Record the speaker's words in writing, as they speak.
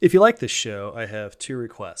If you like this show, I have two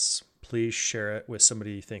requests. Please share it with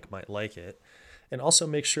somebody you think might like it, and also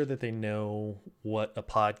make sure that they know what a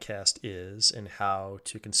podcast is and how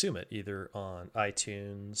to consume it, either on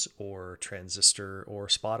iTunes or Transistor or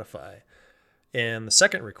Spotify. And the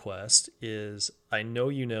second request is I know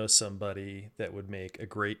you know somebody that would make a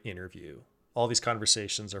great interview. All these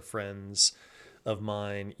conversations are friends of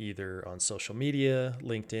mine, either on social media,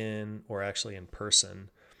 LinkedIn, or actually in person.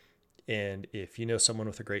 And if you know someone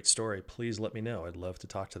with a great story, please let me know. I'd love to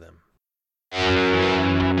talk to them.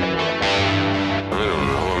 I don't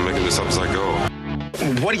know. I'm making this up as I go.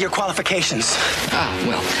 What are your qualifications?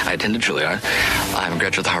 Well, I attended Juilliard. I'm a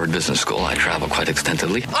graduate of the Harvard Business School. I travel quite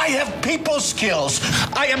extensively. I have people skills.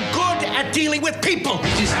 I am good at dealing with people.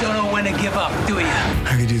 You just don't know when to give up, do you?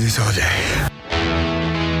 I could do this all day.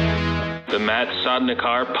 The Matt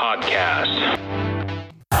Sodnikar Podcast.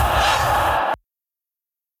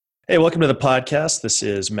 Hey, welcome to the podcast. This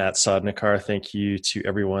is Matt Sodnikar. Thank you to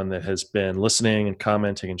everyone that has been listening and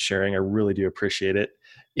commenting and sharing. I really do appreciate it.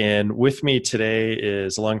 And with me today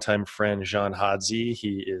is a longtime friend, Jean Hadzi.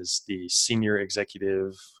 He is the Senior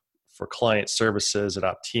Executive for Client Services at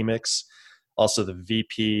Opteamix, also the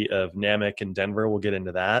VP of NAMIC in Denver. We'll get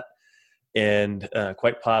into that. And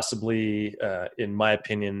quite possibly, in my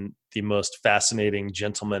opinion, the most fascinating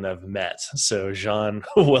gentleman I've met. So, Jean,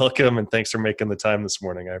 welcome, and thanks for making the time this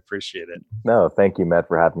morning. I appreciate it. No, thank you, Matt,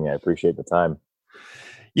 for having me. I appreciate the time.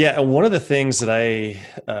 Yeah, and one of the things that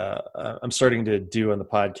I'm starting to do on the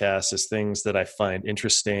podcast is things that I find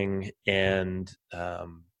interesting and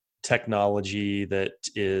technology that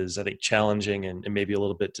is, I think, challenging and maybe a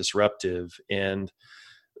little bit disruptive. And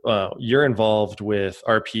you're involved with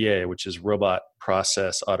RPA, which is robot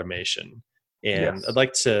process automation. And Yes. I'd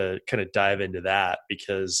like to kind of dive into that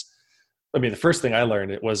because, I mean, the first thing I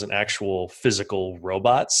learned, it wasn't actual physical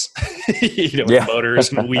robots, with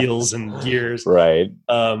motors and wheels and gears. Right.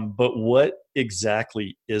 But what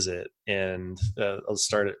exactly is it? And I'll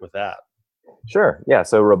start it with that. Sure. Yeah.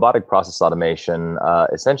 So robotic process automation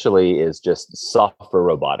essentially is just software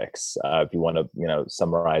robotics. If you want to,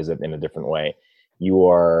 summarize it in a different way, you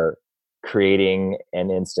are creating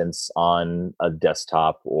an instance on a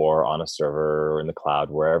desktop or on a server or in the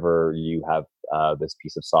cloud, wherever you have this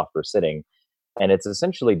piece of software sitting. And it's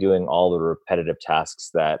essentially doing all the repetitive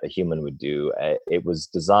tasks that a human would do. It was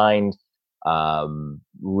designed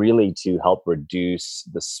really to help reduce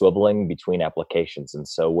the swiveling between applications. And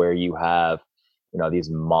so where you have,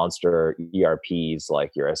 these monster ERPs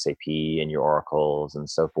like your SAP and your Oracles and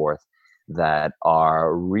so forth, that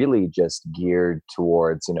are really just geared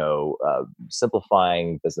towards,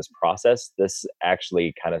 simplifying business process. This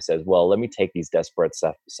actually kind of says, well, let me take these disparate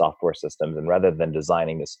software systems, and rather than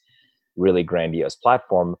designing this really grandiose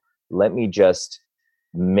platform, let me just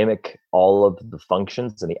mimic all of the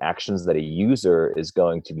functions and the actions that a user is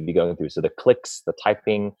going to be going through. So the clicks, the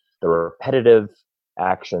typing, the repetitive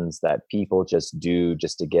actions that people just do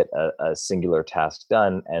just to get a singular task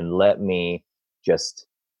done, and let me just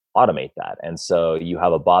automate that. And so you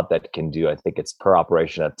have a bot that can do, I think it's per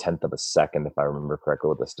operation, a tenth of a second, if I remember correctly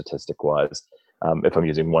what the statistic was, if I'm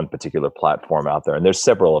using one particular platform out there. And there's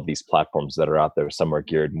several of these platforms that are out there. Some are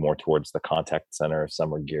geared more towards the contact center,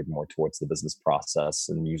 some are geared more towards the business process,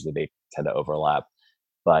 and usually they tend to overlap.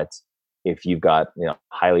 But if you've got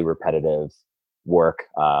highly repetitive work,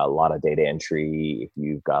 a lot of data entry, if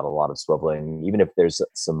you've got a lot of swiveling, even if there's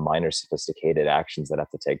some minor sophisticated actions that have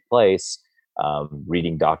to take place,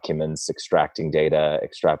 reading documents, extracting data,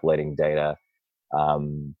 extrapolating data,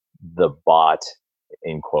 the bot,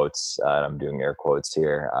 in quotes, I'm doing air quotes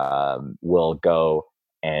here, will go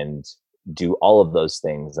and do all of those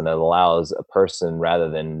things. And it allows a person,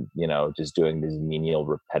 rather than, just doing these menial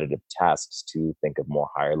repetitive tasks, to think of more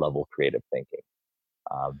higher level creative thinking.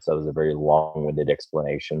 So it was a very long-winded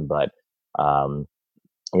explanation, but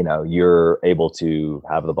you're able to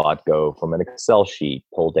have the bot go from an Excel sheet,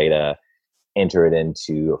 pull data, enter it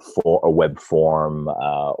into a web form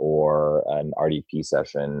or an RDP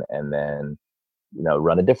session, and then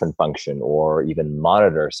run a different function or even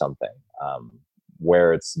monitor something.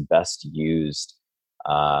 Where it's best used,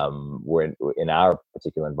 where in our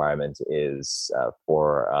particular environment, is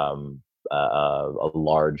for a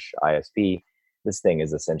large ISP. This thing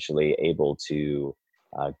is essentially able to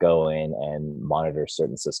go in and monitor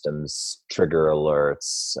certain systems, trigger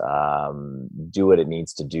alerts, do what it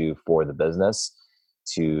needs to do for the business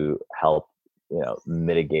to help,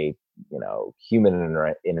 mitigate,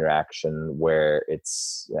 human interaction where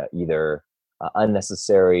it's either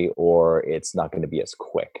unnecessary or it's not going to be as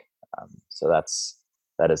quick. So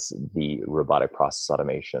that is the robotic process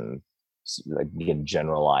automation like being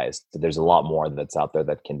generalized. There's a lot more that's out there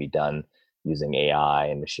that can be done using AI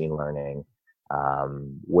and machine learning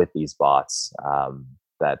with these bots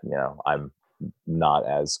that I'm not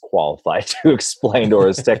as qualified to explain or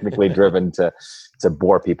as technically driven to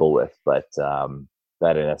bore people with, but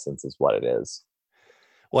that in essence is what it is.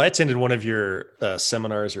 Well, I attended one of your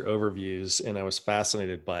seminars or overviews, and I was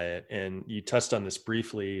fascinated by it. And you touched on this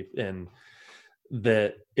briefly, and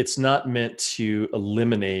that it's not meant to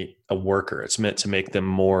eliminate a worker; it's meant to make them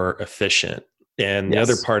more efficient. And the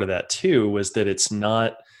other Yes. part of that too was that it's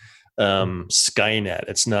not Skynet;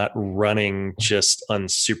 it's not running just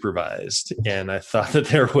unsupervised. And I thought that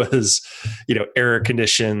there was, error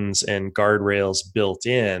conditions and guardrails built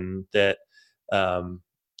in that.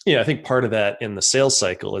 I think part of that in the sales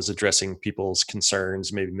cycle is addressing people's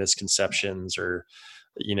concerns, maybe misconceptions or,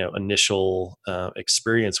 initial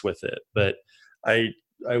experience with it. But I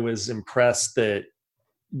I was impressed that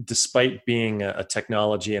despite being a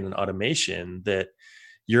technology and an automation, that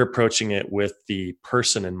you're approaching it with the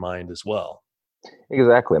person in mind as well.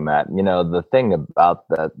 Exactly, Matt. The thing about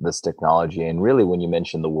this technology, and really when you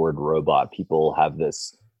mention the word robot, people have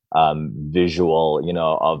this visual,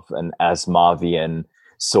 of an Asimovian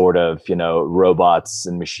sort of, robots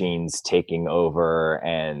and machines taking over,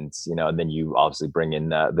 and then you obviously bring in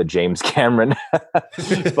the James Cameron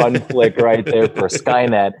fun flick right there for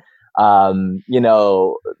Skynet.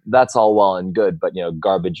 That's all well and good, but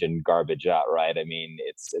garbage in, garbage out, right? I mean,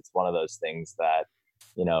 it's one of those things that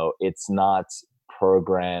it's not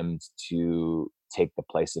programmed to take the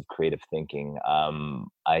place of creative thinking.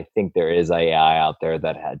 I think there is AI out there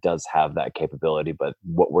that does have that capability, but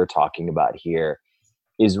what we're talking about here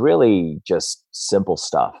is really just simple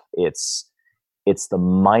stuff. It's the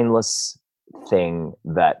mindless thing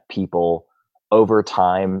that people over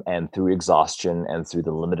time and through exhaustion and through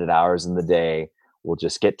the limited hours in the day will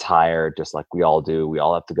just get tired, just like we all do. We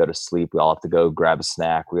all have to go to sleep. We all have to go grab a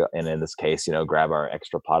snack. And in this case, grab our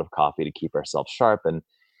extra pot of coffee to keep ourselves sharp. And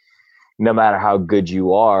no matter how good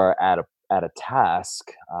you are at a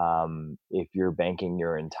task, if you're banking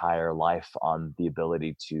your entire life on the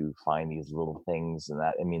ability to find these little things, and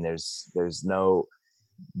that, I mean, there's no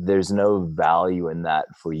value in that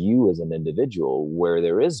for you as an individual. Where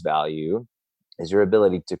there is value is your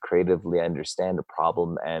ability to creatively understand a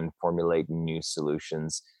problem and formulate new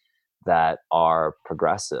solutions that are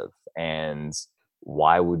progressive. And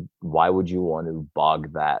why would you want to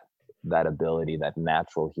bog that ability, that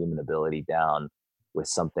natural human ability, down with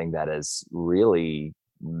something that is really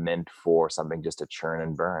meant for something just to churn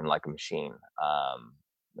and burn like a machine?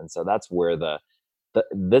 And so that's where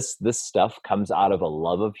this stuff comes out of a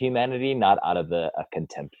love of humanity, not out of a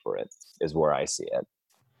contempt for it, is where I see it.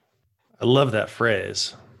 I love that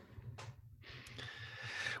phrase.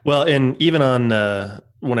 Well, and even on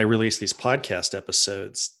when I release these podcast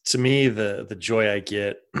episodes, to me, the joy I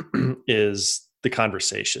get is the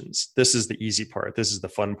conversations. This is the easy part. This is the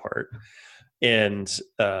fun part. And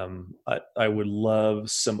I would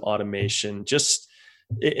love some automation. Just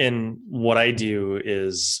in what I do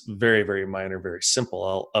is very, very minor, very simple.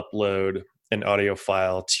 I'll upload an audio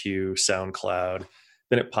file to SoundCloud,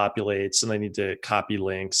 then it populates, and I need to copy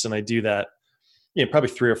links, and I do that probably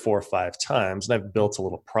 3 or 4 or 5 times, and I've built a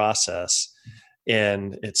little process.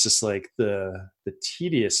 And it's just like the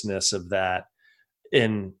tediousness of that,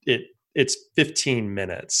 and it's 15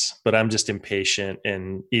 minutes, but I'm just impatient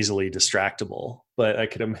and easily distractible. But I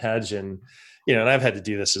could imagine, and I've had to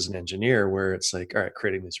do this as an engineer, where it's like, all right,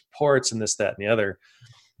 creating these reports and this, that, and the other.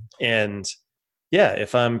 And yeah,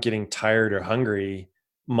 if I'm getting tired or hungry,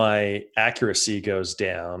 my accuracy goes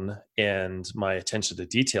down and my attention to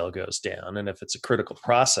detail goes down. And if it's a critical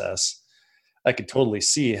process, I could totally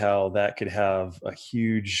see how that could have a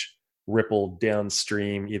huge ripple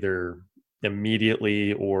downstream, either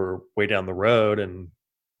immediately or way down the road. And,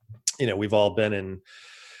 we've all been in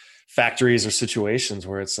factories or situations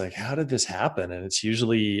where it's like, how did this happen? And it's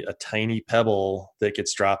usually a tiny pebble that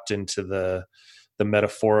gets dropped into the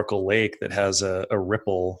metaphorical lake that has a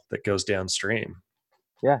ripple that goes downstream.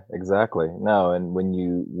 Yeah, exactly. No, and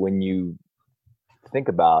when you think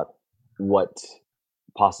about what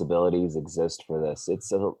possibilities exist for this,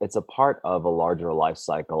 it's a part of a larger life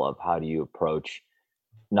cycle of how do you approach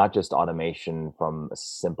not just automation from a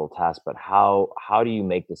simple task, but how do you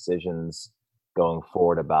make decisions going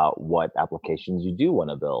forward about what applications you do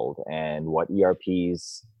want to build and what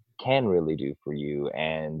ERPs can really do for you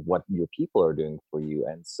and what your people are doing for you.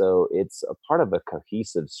 And so it's a part of a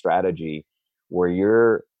cohesive strategy where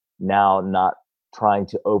you're now not trying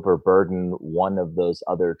to overburden one of those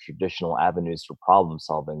other traditional avenues for problem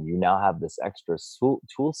solving. You now have this extra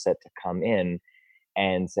tool set to come in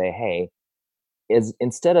and say, hey, is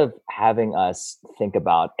instead of having us think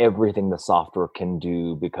about everything the software can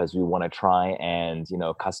do because we want to try and,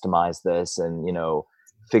 customize this and,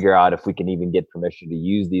 figure out if we can even get permission to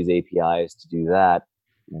use these APIs to do that,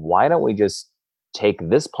 why don't we just take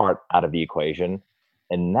this part out of the equation,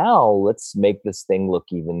 and now let's make this thing look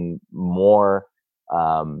even more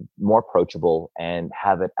approachable and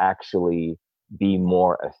have it actually be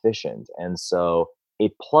more efficient. And so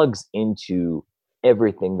it plugs into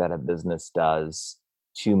everything that a business does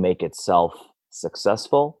to make itself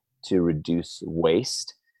successful, to reduce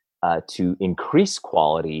waste, to increase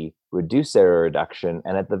quality, reduce error reduction,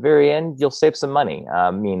 and at the very end, you'll save some money.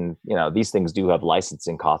 I mean, these things do have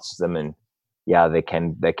licensing costs to them, and yeah, they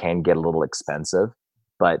can get a little expensive,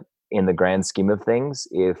 but in the grand scheme of things,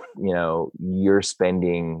 if you're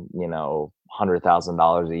spending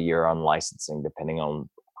 $100,000 a year on licensing, depending on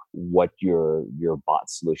what your bot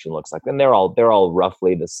solution looks like, then they're all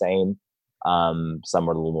roughly the same. Some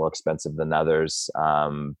are a little more expensive than others,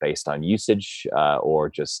 based on usage, or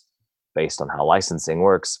just based on how licensing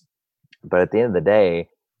works. But at the end of the day,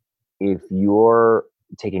 if you're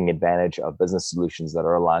taking advantage of business solutions that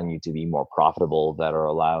are allowing you to be more profitable, that are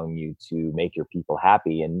allowing you to make your people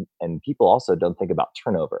happy, and people also don't think about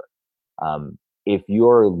turnover. If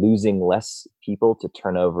you're losing less people to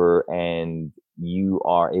turnover and you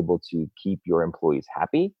are able to keep your employees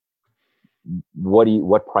happy,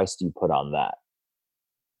 what price do you put on that?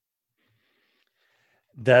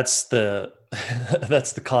 That's the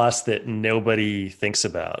that's the cost that nobody thinks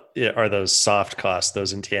about, are those soft costs,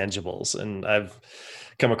 those intangibles. And I've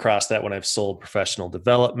come across that when I've sold professional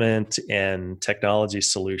development and technology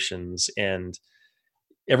solutions, and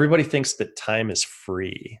everybody thinks that time is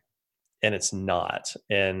free, and it's not.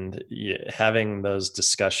 And having those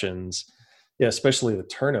discussions, especially the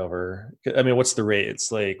turnover. I mean, what's the rate?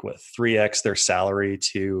 It's like what, 3x their salary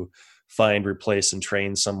to find, replace, and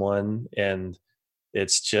train someone. And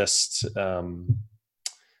it's just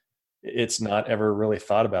it's not ever really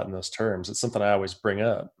thought about in those terms. It's something I always bring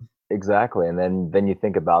up. Exactly. And then you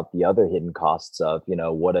think about the other hidden costs of,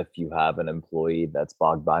 what if you have an employee that's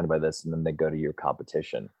bogged down by this and then they go to your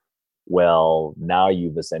competition? Well, now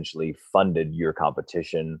you've essentially funded your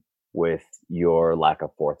competition with your lack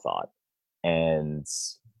of forethought. And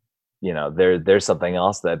there's something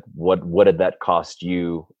else that what did that cost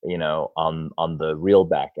you, on the real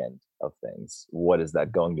back end of things? What is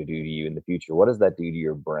that going to do to you in the future? What does that do to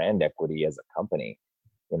your brand equity as a company?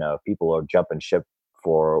 If people are jumping ship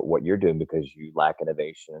for what you're doing because you lack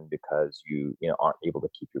innovation, because you aren't able to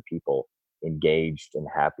keep your people engaged and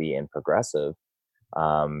happy and progressive,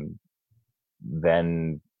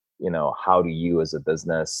 then how do you as a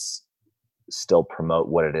business still promote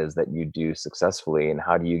what it is that you do successfully, and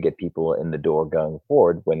how do you get people in the door going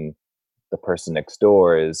forward when the person next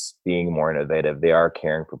door is being more innovative, they are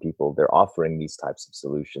caring for people, they're offering these types of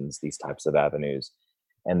solutions, these types of avenues,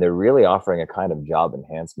 and they're really offering a kind of job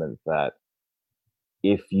enhancement that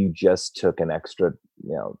if you just took an extra,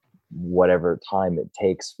 whatever time it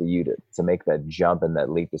takes for you to make that jump and that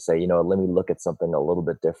leap to say, let me look at something a little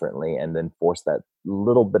bit differently, and then force that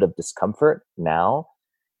little bit of discomfort now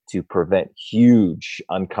to prevent huge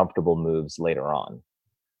uncomfortable moves later on.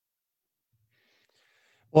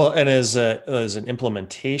 Well, and as an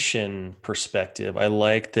implementation perspective, I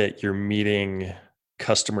like that you're meeting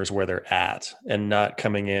customers where they're at and not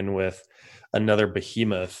coming in with another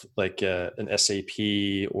behemoth like an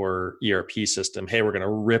SAP or ERP system. Hey, we're going to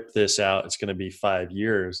rip this out. It's going to be 5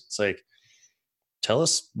 years. It's like, tell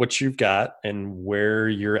us what you've got and where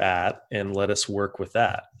you're at, and let us work with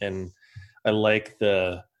that. And I like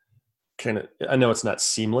the kind of, I know it's not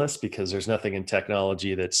seamless because there's nothing in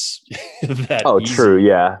technology that's that Oh, easy. true.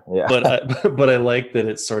 Yeah. But I like that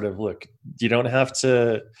it's sort of, look, you don't have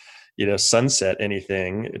to sunset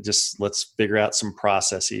anything. Just let's figure out some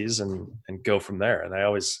processes and go from there. And I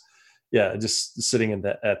always, just sitting at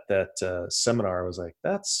that seminar, I was like,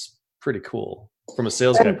 that's pretty cool from a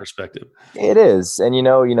sales guy perspective. It is. And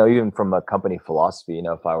even from a company philosophy,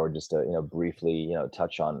 if I were just to briefly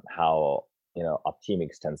touch on how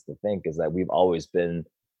Opteamix tends to think, is that we've always been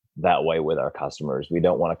that way with our customers. We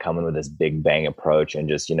don't want to come in with this big bang approach and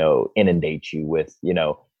just inundate you with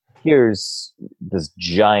here's this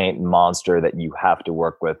giant monster that you have to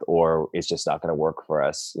work with, or it's just not going to work for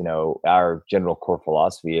us. Our general core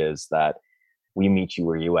philosophy is that we meet you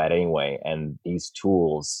where you at anyway, and these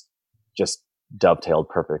tools just dovetailed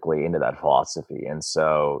perfectly into that philosophy. And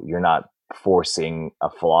so you're not forcing a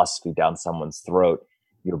philosophy down someone's throat.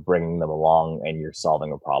 You're bringing them along and you're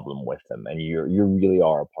solving a problem with them, and you really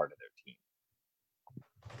are a part of their team.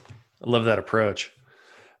 I love that approach.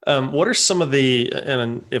 What are some of the,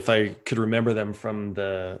 and if I could remember them from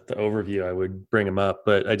the overview, I would bring them up,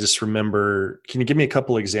 but I just remember, can you give me a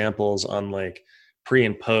couple examples on like pre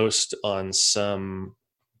and post on some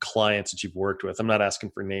clients that you've worked with? I'm not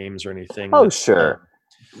asking for names or anything Oh, that's sure.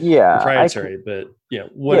 Yeah, I can. proprietary, but yeah,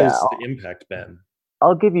 what Yeah, has the impact been?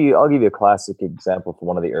 I'll give you a classic example from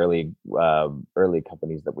one of the early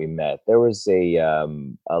companies that we met. There was a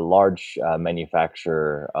large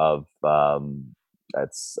manufacturer of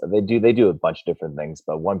that's they do a bunch of different things,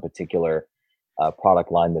 but one particular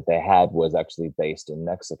product line that they had was actually based in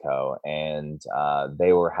Mexico, and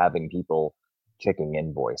they were having people checking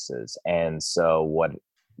invoices. And so what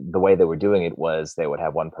the way they were doing it was they would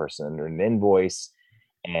have one person enter an invoice,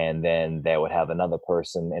 and then they would have another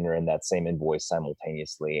person enter in that same invoice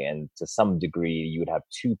simultaneously. And to some degree, you would have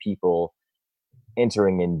two people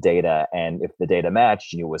entering in data, and if the data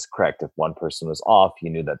matched, you knew it was correct. If one person was off, you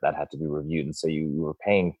knew that that had to be reviewed. And so you were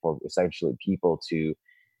paying for essentially people to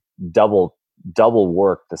double double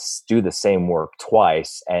work to do the same work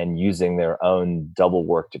twice and using their own double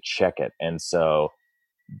work to check it. And so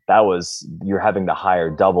that was, you're having to hire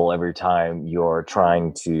double every time you're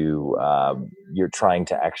trying to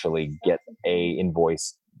actually get a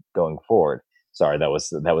invoice going forward. Sorry, that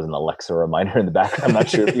was an Alexa reminder in the back. I'm not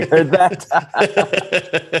sure if you heard that.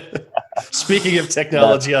 Speaking of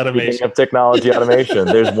technology Speaking automation. of technology automation,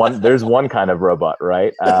 there's one kind of robot,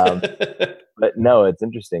 right? But no, it's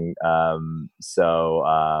interesting. So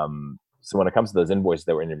when it comes to those invoices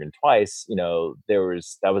that were entered in twice,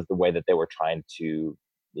 that was the way that they were trying to,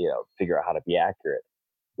 figure out how to be accurate.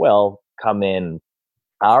 Well, come in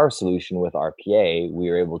our solution with RPA, we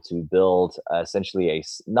were able to build essentially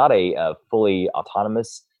not a fully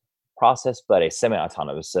autonomous process, but a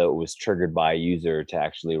semi-autonomous. So it was triggered by a user to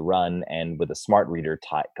actually run, and with a smart reader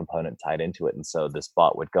component tied into it. And so this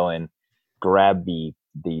bot would go in, grab the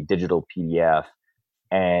digital PDF,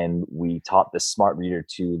 and we taught this smart reader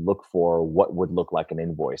to look for what would look like an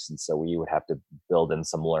invoice. And so we would have to build in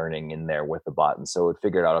some learning in there with the bot. And so it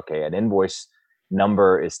figured out, okay, an invoice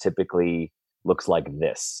number is typically looks like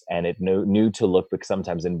this. And it knew to look, because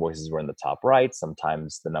sometimes invoices were in the top right,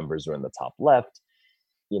 sometimes the numbers were in the top left.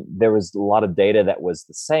 There was a lot of data that was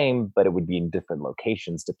the same, but it would be in different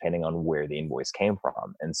locations depending on where the invoice came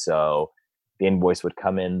from. And so the invoice would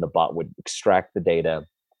come in, the bot would extract the data,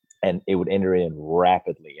 and it would enter in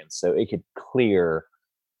rapidly. And so it could clear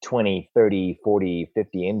 20, 30, 40,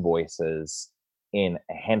 50 invoices in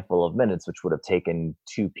a handful of minutes, which would have taken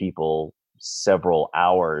two people several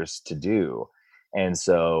hours to do. And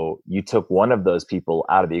so you took one of those people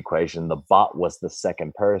out of the equation, the bot was the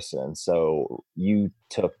second person. So you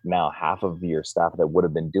took now half of your staff that would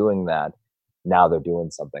have been doing that. Now they're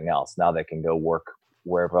doing something else. Now they can go work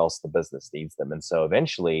wherever else the business needs them. And so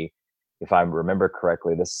eventually, if I remember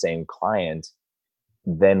correctly, this same client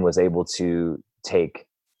then was able to take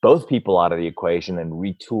both people out of the equation and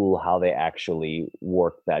retool how they actually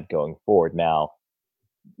work that going forward. Now,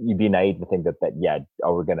 you'd be naive to think that yeah,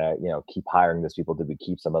 are we gonna keep hiring those people? Did we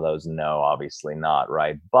keep some of those? No, obviously not,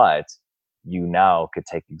 right? But you now could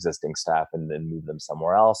take existing staff and then move them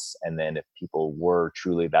somewhere else. And then if people were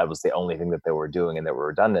truly, that was the only thing that they were doing and they were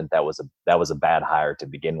redundant, that was a bad hire to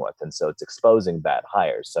begin with. And so it's exposing bad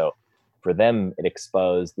hires. So for them, it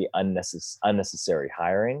exposed the unnecessary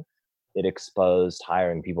hiring. It exposed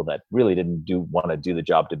hiring people that really didn't want to do the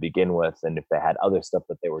job to begin with. And if they had other stuff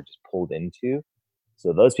that they were just pulled into,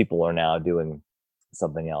 so those people are now doing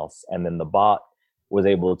something else. And then the bot was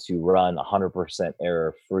able to run 100%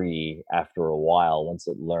 error free after a while once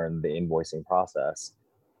it learned the invoicing process.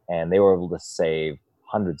 And they were able to save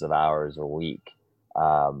hundreds of hours a week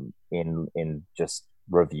in just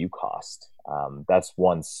review cost. That's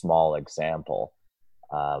one small example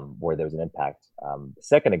where there's an impact. The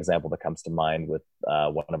second example that comes to mind with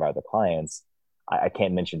one of our other clients, I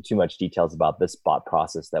can't mention too much details about this bot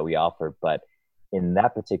process that we offered, but in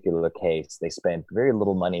that particular case, they spent very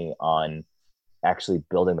little money on actually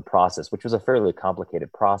building the process, which was a fairly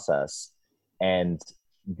complicated process. And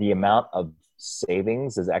the amount of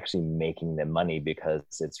savings is actually making them money because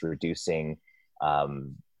it's reducing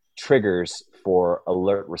triggers for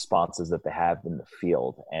alert responses that they have in the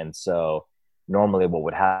field. And so normally what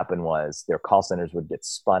would happen was their call centers would get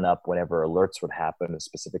spun up whenever alerts would happen, a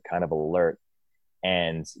specific kind of alert,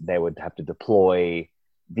 and they would have to deploy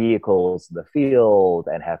vehicles in the field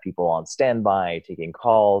and have people on standby taking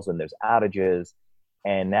calls when there's outages.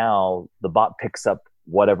 And now the bot picks up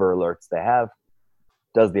whatever alerts they have,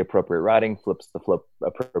 does the appropriate routing, flips the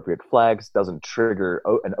appropriate flags, doesn't trigger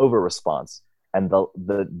an over response. And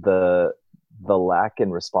the lack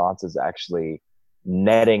in response is actually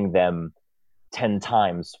netting them 10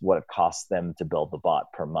 times what it costs them to build the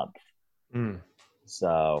bot per month.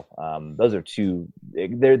 So those are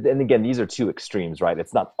and again, these are two extremes, right?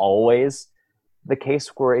 It's not always the case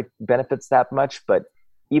where it benefits that much, but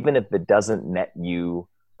even if it doesn't net you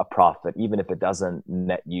a profit, even if it doesn't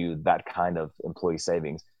net you that kind of employee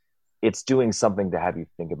savings, it's doing something to have you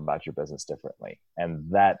think about your business differently. And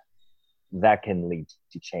that can lead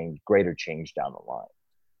to greater change down the line.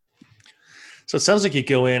 So it sounds like you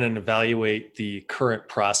go in and evaluate the current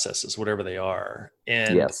processes, whatever they are.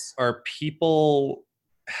 And Yes. are people,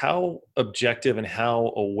 how objective and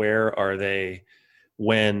how aware are they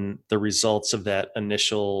when the results of that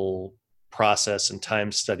initial process and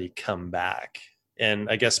time study come back? And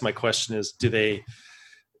I guess my question is, do they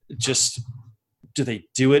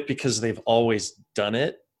do it because they've always done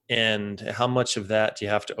it? And how much of that do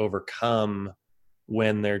you have to overcome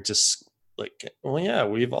when they're just like, well, yeah,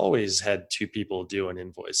 we've always had two people doing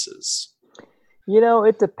invoices?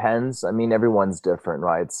 It depends. I mean, everyone's different,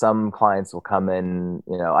 right? Some clients will come in,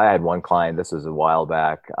 I had one client, this was a while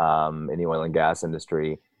back, in the oil and gas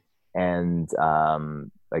industry. And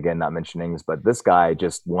again, not mentioning names, but this guy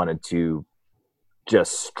just wanted to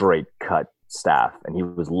just straight cut staff, and he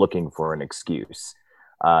was looking for an excuse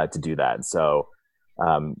to do that. So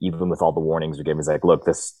even with all the warnings we gave him, he's like, look,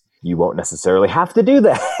 you won't necessarily have to do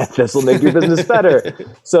that. This will make your business better.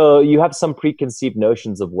 So you have some preconceived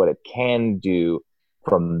notions of what it can do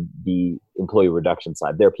from the employee reduction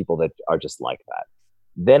side. There are people that are just like that.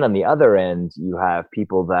 Then on the other end, you have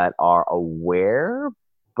people that are aware,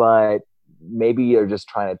 but maybe you're just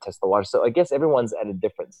trying to test the water. So I guess everyone's at a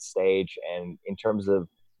different stage. And in terms of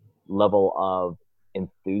level of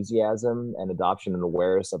enthusiasm and adoption and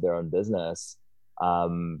awareness of their own business,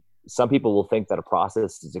 some people will think that a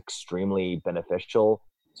process is extremely beneficial.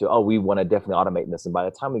 So, we want to definitely automate this. And by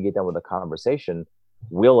the time we get done with the conversation,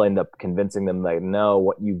 we'll end up convincing them like, no,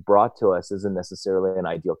 what you brought to us isn't necessarily an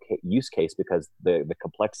ideal use case, because the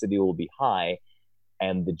complexity will be high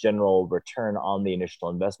and the general return on the initial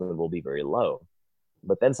investment will be very low.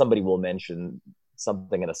 But then somebody will mention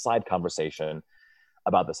something in a side conversation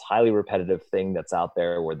about this highly repetitive thing that's out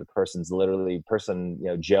there where the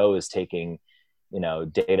Joe is taking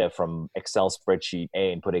data from Excel spreadsheet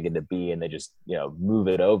A and putting it into B, and they just, move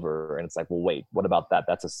it over. And it's like, well, wait, what about that?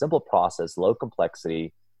 That's a simple process, low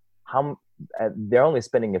complexity. They're only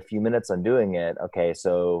spending a few minutes on doing it. Okay,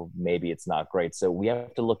 so maybe it's not great. So we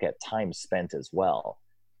have to look at time spent as well.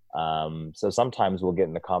 So sometimes we'll get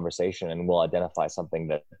in a conversation and we'll identify something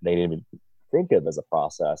that they didn't even think of as a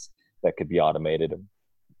process that could be automated.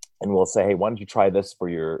 And we'll say, hey, why don't you try this for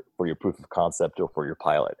your proof of concept or for your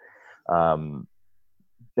pilot?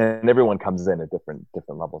 And everyone comes in at different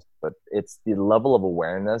levels, but it's the level of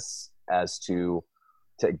awareness as to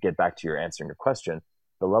get back to answering your question,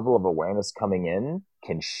 the level of awareness coming in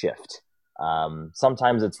can shift.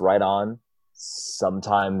 Sometimes it's right on,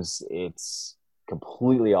 sometimes it's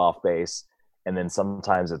completely off base, and then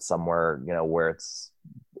sometimes it's somewhere, where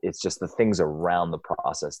it's just the things around the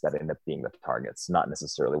process that end up being the targets, not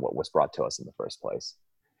necessarily what was brought to us in the first place.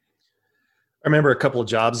 I remember a couple of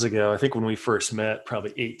jobs ago, I think when we first met,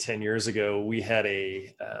 probably 8-10 years ago, we had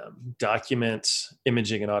a document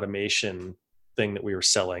imaging and automation thing that we were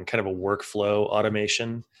selling, kind of a workflow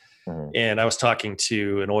automation. Mm-hmm. And I was talking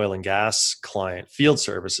to an oil and gas client, field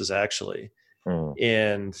services actually,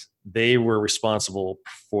 and they were responsible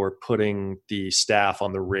for putting the staff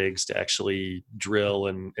on the rigs to actually drill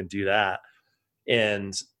and do that.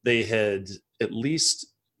 And they had at least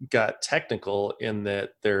got technical in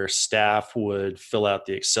that their staff would fill out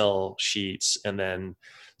the Excel sheets and then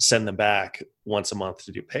send them back once a month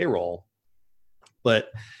to do payroll.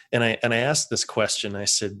 And I asked this question, I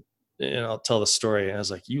said, I'll tell the story. I was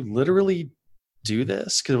like, you literally do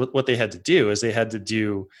this? Because what they had to do is they had to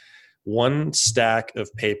do one stack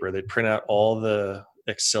of paper. They'd print out all the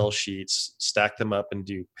Excel sheets, stack them up and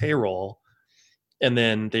do payroll. And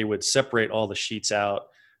then they would separate all the sheets out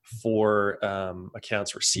for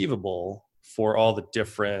accounts receivable for all the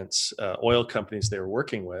different oil companies they were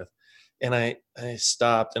working with. And I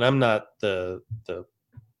stopped, and I'm not the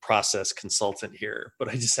process consultant here, but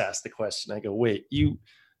I just asked the question. I go, wait, you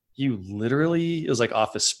literally, it was like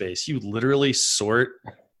Office Space, you literally sort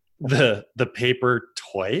the paper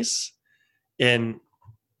twice? And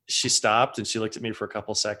she stopped and she looked at me for a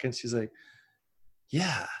couple seconds. She's like,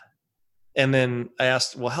 yeah. And then I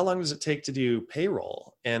asked, well, how long does it take to do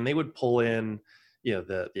payroll? And they would pull in,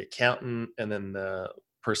 the accountant and then the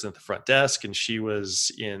person at the front desk. And she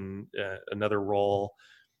was in another role.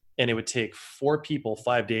 And it would take 4 people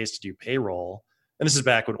 5 days to do payroll. And this is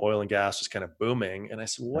back when oil and gas was kind of booming. And I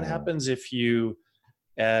said, well, what happens if you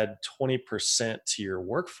add 20% to your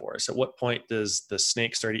workforce? At what point does the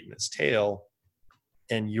snake start eating its tail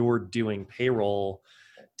and you're doing payroll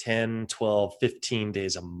 10, 12, 15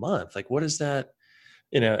 days a month? Like, what is that?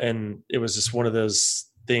 And it was just one of those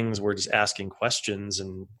things where just asking questions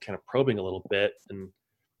and kind of probing a little bit. And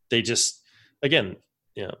they just, again,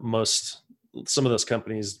 some of those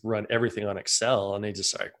companies run everything on Excel, and they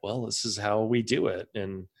just like, well, this is how we do it.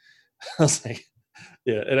 And I was like,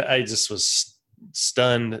 yeah, and I just was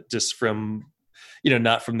stunned just from,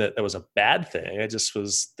 not from that was a bad thing. I just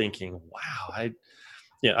was thinking, wow,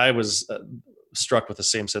 I was struck with the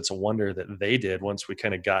same sense of wonder that they did once we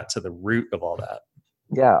kind of got to the root of all that.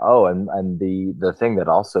 Yeah. Oh, and the thing that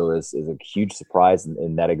also is a huge surprise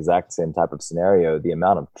in that exact same type of scenario, the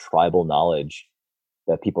amount of tribal knowledge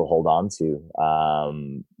that people hold on to.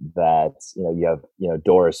 That you have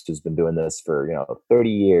Doris, who's been doing this for 30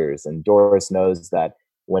 years, and Doris knows that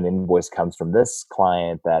when invoice comes from this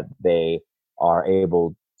client, that they are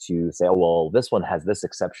able to say, oh well, this one has this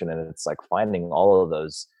exception, and it's like finding all of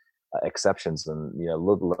those exceptions and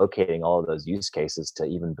locating all of those use cases to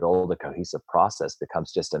even build a cohesive process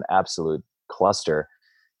becomes just an absolute cluster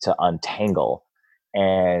to untangle.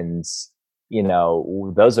 And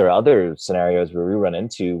those are other scenarios where we run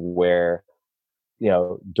into where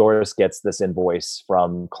Doris gets this invoice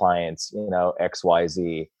from clients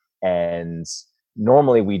XYZ, and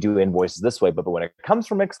normally we do invoices this way, but when it comes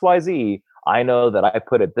from XYZ, I know that I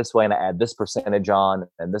put it this way and I add this percentage on,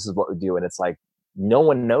 and this is what we do. And it's like, no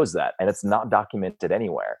one knows that, and it's not documented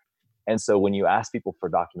anywhere. And so when you ask people for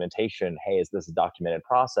documentation, hey, is this a documented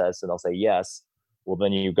process? And they'll say yes. Well,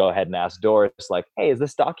 then you go ahead and ask Doris, like, hey, is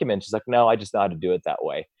this documented? She's like, no, I just know how to do it that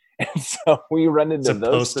way. And so we run into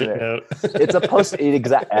those. Post-it note. It's a post-it,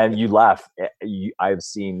 exactly. And you laugh. I've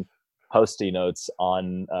seen post-it notes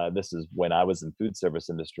on, this is when I was in food service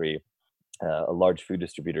industry, a large food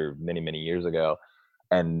distributor many, many years ago.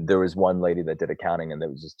 And there was one lady that did accounting, and there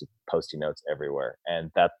was just post-it notes everywhere.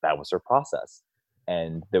 And that was her process.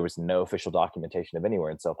 And there was no official documentation of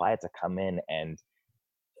anywhere. And so if I had to come in and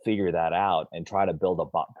figure that out and try to build a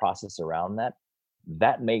process around that,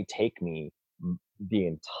 that may take me the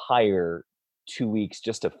entire 2 weeks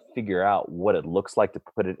just to figure out what it looks like to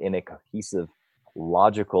put it in a cohesive,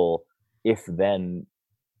 logical, if then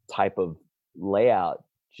type of layout,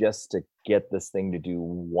 just to get this thing to do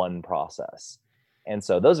one process. And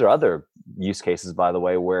so those are other use cases, by the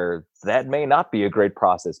way, where that may not be a great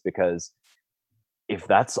process, because if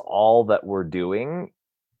that's all that we're doing,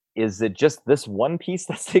 is it just this one piece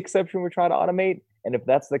that's the exception we're trying to automate? And if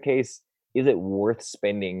that's the case, is it worth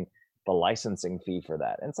spending the licensing fee for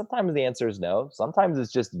that? And sometimes the answer is no. Sometimes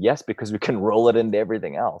it's just yes, because we can roll it into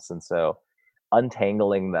everything else. And so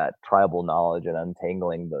untangling that tribal knowledge and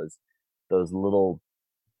untangling those little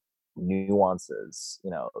nuances,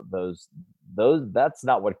 those that's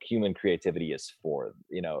not what human creativity is for.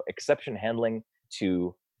 Exception handling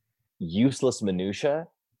to useless minutia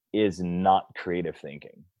is not creative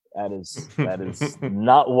thinking. That is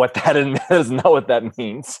not what that is not what that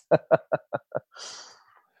means.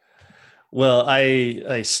 Well,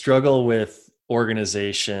 I struggle with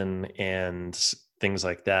organization and things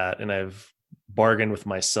like that, and I've bargained with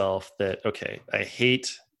myself that, okay, I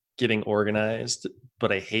hate getting organized,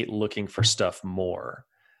 but I hate looking for stuff more.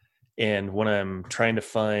 And when I'm trying to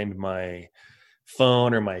find my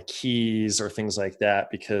phone or my keys or things like that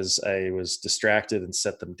because I was distracted and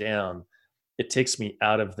set them down, it takes me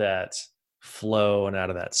out of that flow and out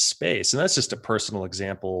of that space. And that's just a personal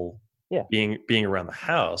example. Yeah. Being around the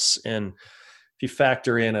house. And if you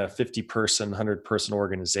factor in a 50-person, 100-person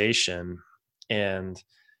organization and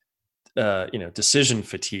decision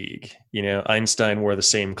fatigue, Einstein wore the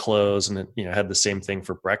same clothes and had the same thing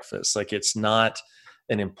for breakfast. Like, it's not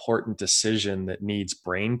an important decision that needs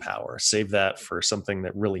brain power. Save that for something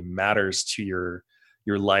that really matters to your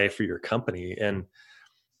life or your company. And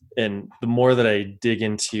the more that I dig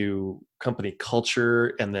into company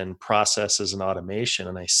culture and then processes and automation,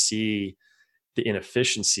 and I see the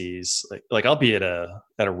inefficiencies, like I'll be at a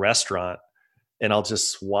restaurant and I'll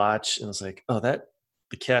just watch, and it's like, oh, that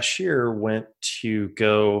the cashier went to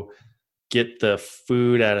go get the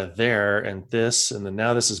food out of there, and this, and then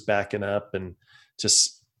now this is backing up, and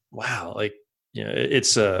just, wow,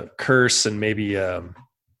 it's a curse and maybe a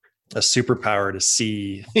superpower to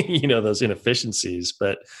see, those inefficiencies.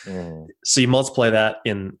 But so you multiply that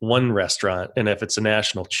in one restaurant, and if it's a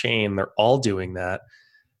national chain, they're all doing that.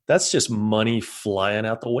 That's just money flying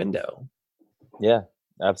out the window. Yeah,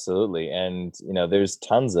 absolutely. And there's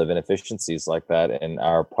tons of inefficiencies like that in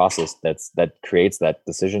our process that creates that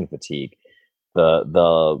decision fatigue.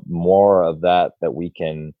 The more of that we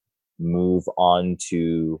can move on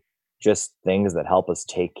to just things that help us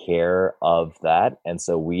take care of that. And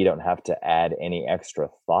so we don't have to add any extra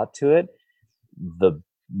thought to it, the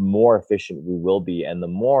more efficient we will be and the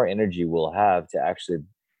more energy we'll have to actually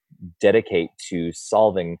dedicate to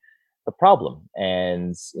solving the problem.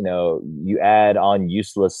 And, you add on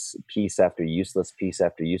useless piece after useless piece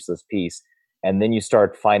after useless piece, and then you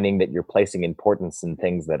start finding that you're placing importance in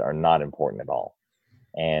things that are not important at all.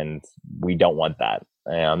 And we don't want that.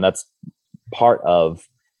 And that's part of,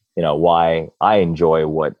 why I enjoy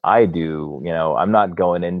what I do. I'm not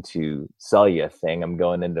going in to sell you a thing. I'm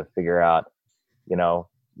going in to figure out, you know,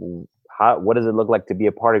 what does it look like to be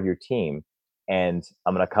a part of your team? And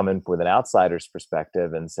I'm going to come in with an outsider's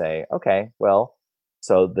perspective and say, okay, well,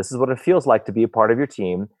 so this is what it feels like to be a part of your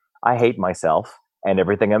team. I hate myself and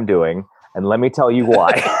everything I'm doing. And let me tell you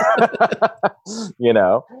why,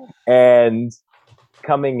 and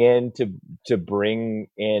coming in to bring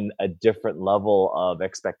in a different level of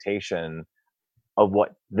expectation of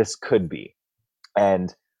what this could be.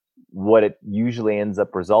 And what it usually ends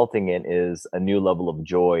up resulting in is a new level of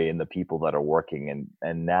joy in the people that are working.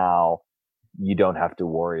 And now you don't have to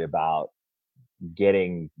worry about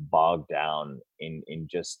getting bogged down in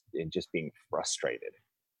just being frustrated.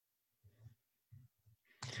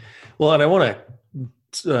 Well, and I want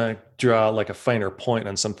to draw like a finer point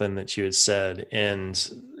on something that you had said,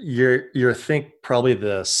 and you're I think probably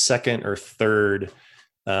the second or third,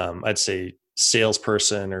 I'd say,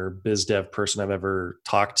 salesperson or biz dev person I've ever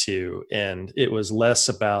talked to, and it was less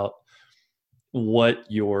about what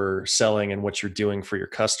you're selling and what you're doing for your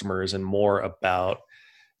customers, and more about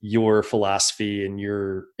your philosophy and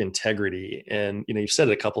your integrity. And you've said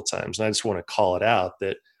it a couple times, and I just want to call it out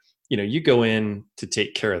that you go in to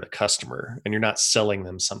take care of the customer, and you're not selling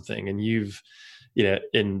them something. And you've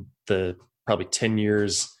in the probably 10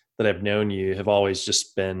 years that I've known you, have always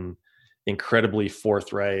just been incredibly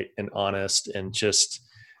forthright and honest, and just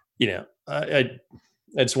I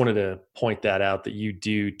just wanted to point that out, that you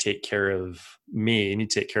do take care of me and you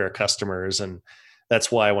take care of customers. And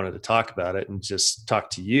that's why I wanted to talk about it and just talk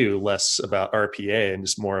to you less about RPA and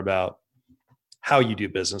just more about how you do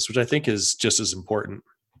business, which I think is just as important.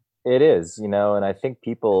 It is, and I think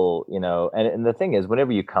people, and the thing is,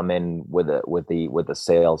 whenever you come in with the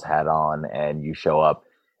sales hat on and you show up,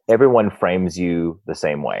 everyone frames you the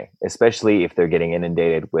same way, especially if they're getting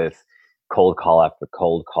inundated with cold call after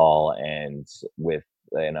cold call, and with,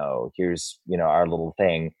 here's, our little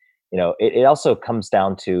thing. It also comes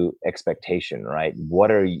down to expectation, right? What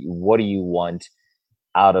do you want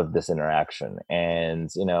out of this interaction?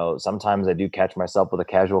 And sometimes I do catch myself with a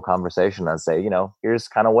casual conversation. I say, here's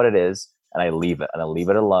kind of what it is, and I leave it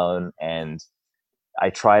alone, and I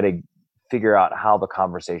try to figure out how the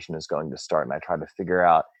conversation is going to start, and I try to figure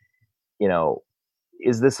out,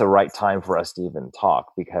 is this the right time for us to even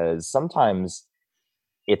talk? Because sometimes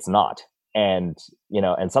it's not. And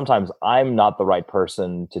and sometimes I'm not the right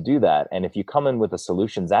person to do that. And if you come in with a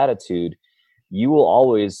solutions attitude, you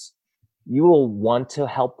will want to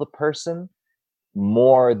help the person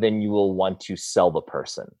more than you will want to sell the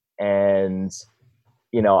person. And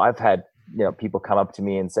I've had people come up to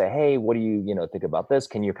me and say, hey, what do you think about this?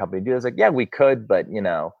 Can your company do this? Like, yeah, we could, but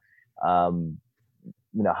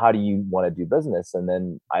how do you want to do business? And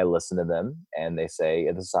then I listen to them and they say,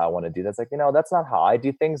 this is how I want to do this. Like, that's not how I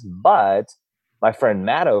do things, but my friend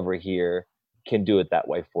Matt over here can do it that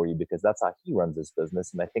way for you, because that's how he runs his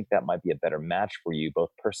business. And I think that might be a better match for you, both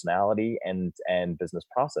personality and business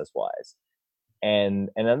process wise. And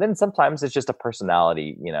then sometimes it's just a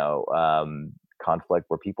personality, conflict,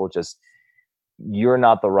 where people just, you're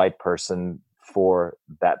not the right person for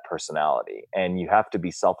that personality. And you have to be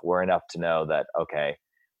self-aware enough to know that, okay,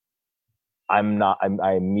 I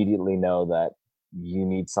immediately know that you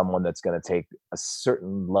need someone that's going to take a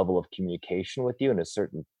certain level of communication with you in a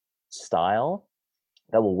certain style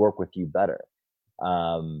that will work with you better.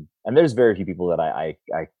 And there's very few people that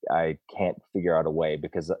I can't figure out a way,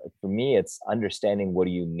 because for me, it's understanding, what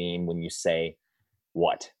do you mean when you say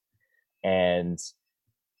what? And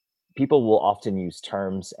people will often use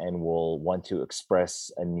terms and will want to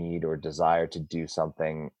express a need or desire to do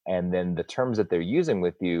something. And then the terms that they're using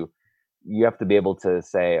with you, you have to be able to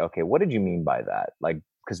say, okay, what did you mean by that? Like,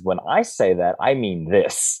 because when I say that, I mean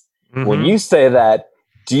this. Mm-hmm. When you say that,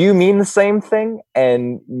 do you mean the same thing?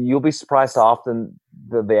 And you'll be surprised how often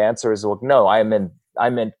the answer is, well, no, I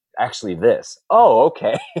meant actually this. Oh,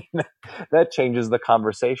 okay. That changes the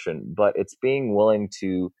conversation. But it's being willing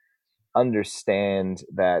to understand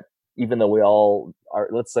that, even though we all are,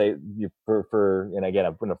 let's say, and again,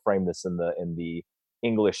 I'm going to frame this in the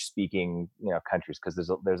English speaking, countries, because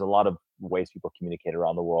there's a lot of ways people communicate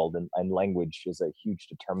around the world, and language is a huge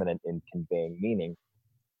determinant in conveying meaning.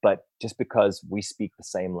 But just because we speak the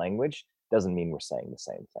same language doesn't mean we're saying the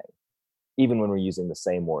same thing. Even when we're using the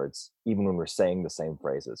same words, even when we're saying the same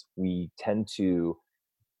phrases, we tend to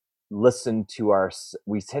listen to our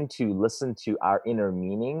inner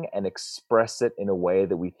meaning and express it in a way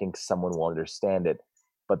that we think someone will understand it,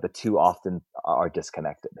 but the two often are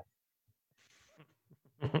disconnected.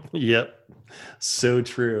 Yep. So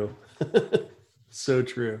true. So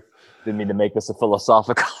true. Didn't mean to make this a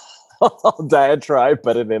philosophical diatribe,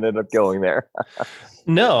 but it ended up going there.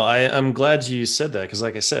 No, I'm glad you said that, because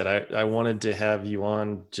like I said, I wanted to have you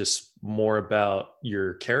on just more about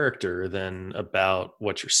your character than about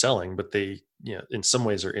what you're selling, but they, in some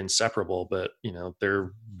ways are inseparable, but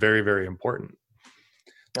they're very, very important.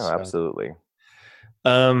 No, So, absolutely.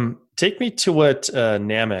 take me to what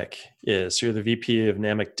Namek is. So you're the VP of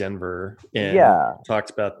Namek Denver, and Yeah, talked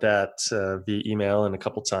about that via email and a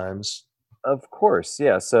couple times. of course.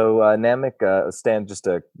 Yeah. So NAMIC stands, just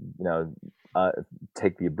to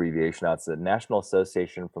take the abbreviation out, it's the National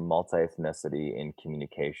Association for Multi-Ethnicity in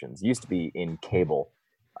Communications. It used to be in cable.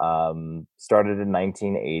 Started in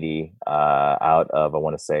 1980 out of, I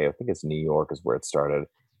think it's New York is where it started.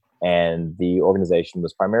 And the organization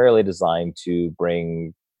was primarily designed to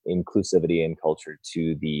bring inclusivity and culture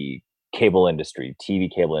to the cable industry,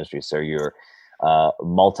 TV cable industry. So your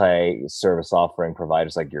multi-service offering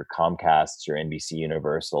providers like your Comcasts, your NBC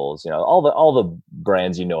Universals, all the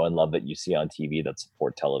brands and love that you see on TV that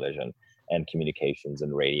support television and communications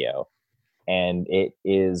and radio. And it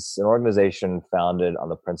is an organization founded on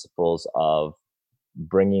the principles of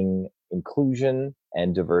bringing inclusion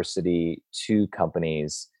and diversity to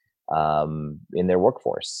companies in their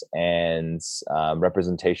workforce, and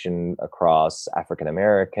representation across African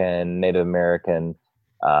American, Native American,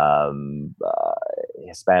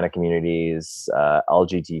 Hispanic communities,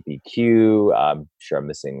 LGBTQ. I'm sure I'm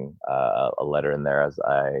missing a letter in there, as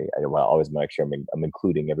I always make sure I'm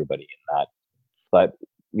including everybody in that. But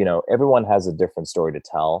everyone has a different story to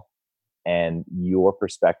tell, and your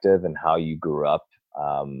perspective and how you grew up,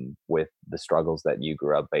 with the struggles that you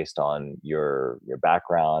grew up based on your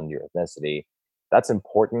background, your ethnicity, that's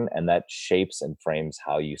important, and that shapes and frames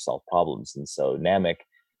how you solve problems. And so NAMIC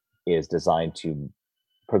is designed to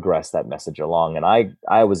progress that message along. And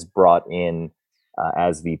I was brought in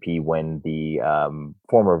as VP when the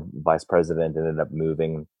former vice president ended up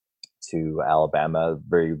moving to Alabama.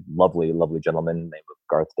 Very lovely gentleman named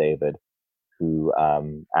Garth David, who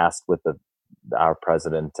asked with our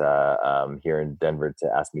president here in Denver to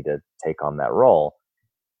ask me to take on that role.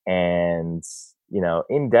 And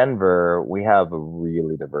in Denver, we have a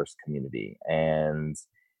really diverse community, and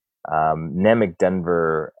NEMIC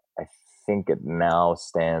Denver, I think it now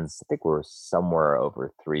stands, I think we're somewhere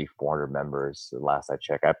over 300-400 members. The last I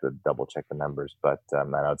checked, I have to double check the numbers, but I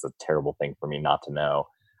know it's a terrible thing for me not to know.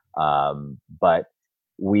 But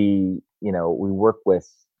we work with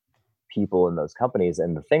people in those companies.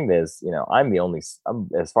 And the thing is, I'm,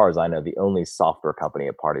 as far as I know, the only software company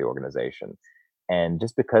a part of the organization. And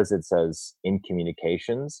just because it says in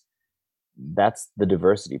communications, that's the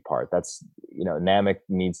diversity part. That's, NAMIC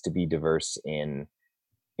needs to be diverse in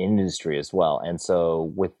industry as well. And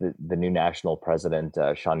so with the new national president,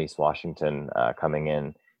 Shawnice Washington, coming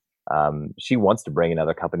in, she wants to bring in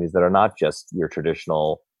other companies that are not just your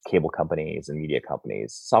traditional cable companies and media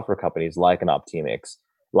companies, software companies like an Opteamix,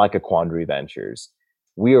 like a Quandary Ventures.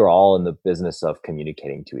 We are all in the business of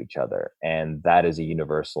communicating to each other, and that is a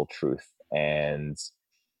universal truth. And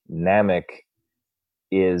NAMIC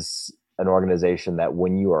is an organization that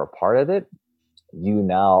when you are a part of it, you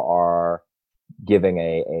now are giving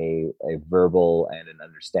a verbal and an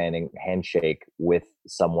understanding handshake with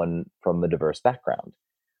someone from a diverse background.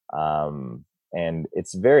 And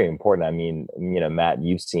it's very important. I mean, Matt,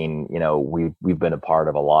 you've seen, we've been a part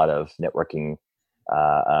of a lot of networking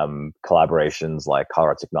collaborations like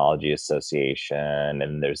Colorado Technology Association,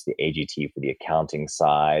 and there's the AGT for the accounting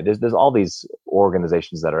side. There's all these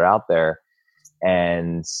organizations that are out there,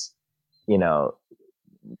 and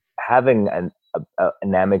having a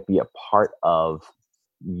NAMIC be a part of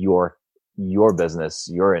your business,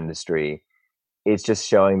 your industry, it's just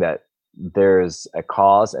showing that there's a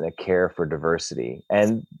cause and a care for diversity.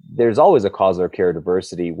 And there's always a cause or care of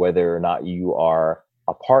diversity, whether or not you are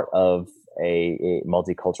a part of a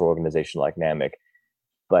multicultural organization like NAMIC.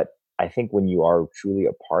 But I think when you are truly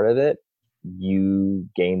a part of it, you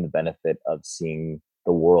gain the benefit of seeing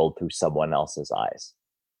the world through someone else's eyes.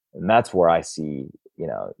 And that's where I see,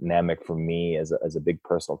 NAMIC for me as a big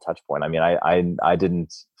personal touch point. I mean, I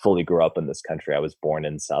didn't fully grow up in this country. I was born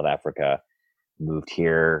in South Africa, moved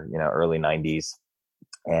here, early 90s,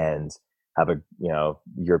 and have a,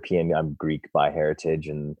 European, I'm Greek by heritage,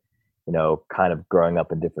 and, kind of growing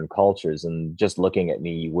up in different cultures, and just looking at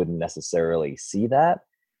me, you wouldn't necessarily see that,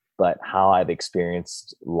 but how I've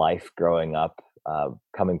experienced life growing up,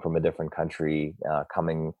 coming from a different country,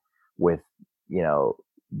 coming with,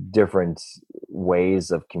 different ways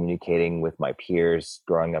of communicating with my peers,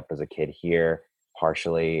 growing up as a kid here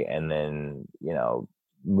partially, and then,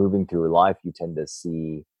 moving through life, you tend to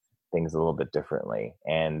see things a little bit differently.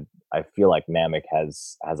 And I feel like NAMIC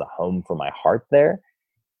has a home for my heart there.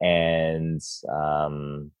 And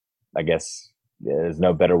I guess there's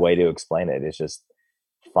no better way to explain it. It's just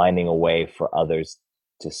finding a way for others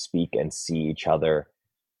to speak and see each other,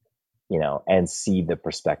 and see the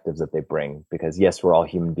perspectives that they bring. Because yes, we're all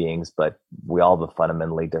human beings, but we all have a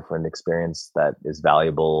fundamentally different experience that is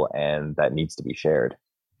valuable and that needs to be shared.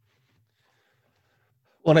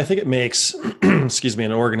 Well, and I think it makes, excuse me,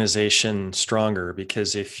 an organization stronger,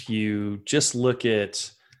 because if you just look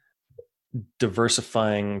at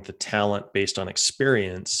diversifying the talent based on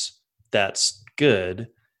experience, that's good.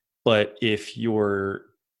 But if you're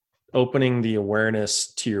opening the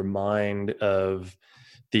awareness to your mind of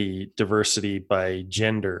the diversity by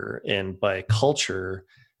gender and by culture,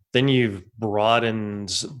 then you've broadened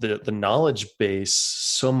the knowledge base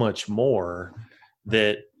so much more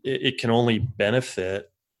that it can only benefit,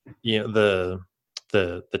 the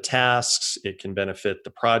tasks. It can benefit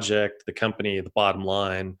the project, the company, the bottom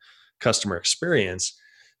line, customer experience.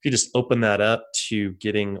 If you just open that up to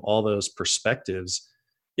getting all those perspectives,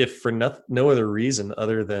 if for no other reason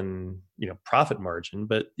other than profit margin,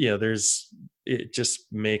 but it just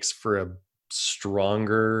makes for a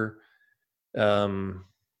stronger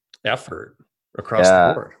effort across the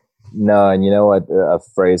Yeah. board. No, and you know what? A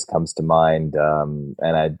phrase comes to mind,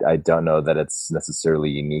 and I don't know that it's necessarily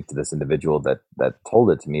unique to this individual that told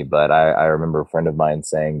it to me, but I remember a friend of mine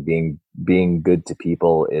saying, being good to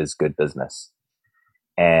people is good business.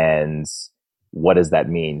 And what does that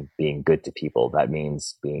mean, being good to people? That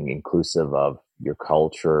means being inclusive of your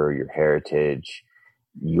culture, your heritage,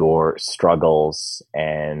 your struggles,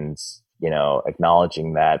 and,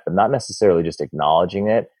 acknowledging that, but not necessarily just acknowledging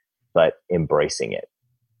it, but embracing it.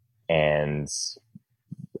 And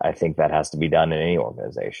I think that has to be done in any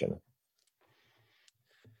organization.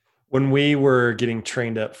 When we were getting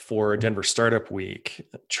trained up for Denver Startup Week,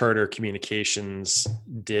 Charter Communications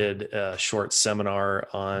did a short seminar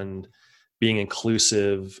on being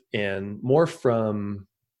inclusive, and more from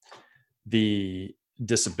the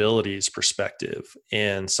disabilities perspective.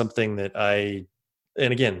 And something that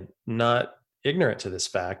and again, not ignorant to this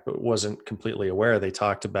fact, but wasn't completely aware, they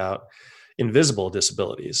talked about invisible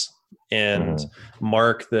disabilities. And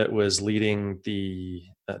Mark, that was leading the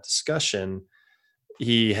discussion,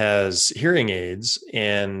 he has hearing aids,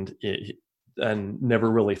 and never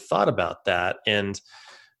really thought about that. And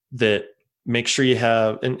that make sure you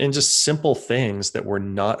have, and just simple things that were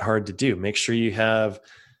not hard to do. Make sure you have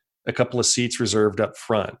a couple of seats reserved up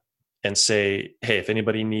front, and say, hey, if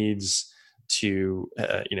anybody needs to,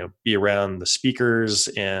 be around the speakers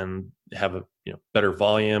and have a better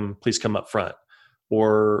volume, please come up front.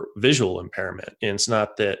 Or visual impairment. And it's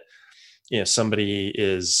not that somebody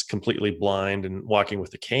is completely blind and walking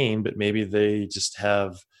with a cane, but maybe they just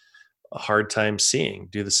have a hard time seeing,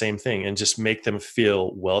 do the same thing, and just make them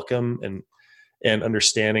feel welcome and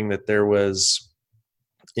understanding that there was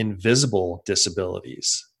invisible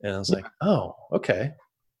disabilities. And I was like, oh, okay.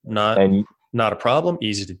 Not a problem,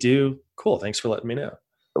 easy to do. Cool. Thanks for letting me know.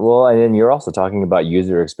 Well, and then you're also talking about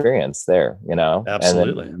user experience there,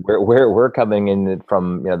 Absolutely. And then we're coming in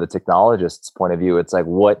from, the technologist's point of view. It's like,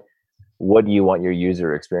 what do you want your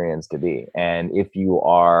user experience to be? And if you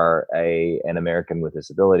are an American with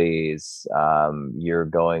disabilities, you're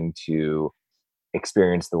going to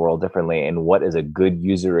experience the world differently. And what is a good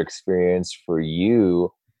user experience for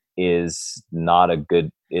you is not,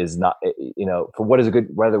 for what is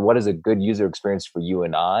a good user experience for you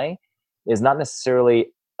and I is not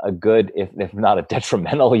necessarily a good, if not a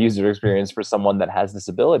detrimental user experience for someone that has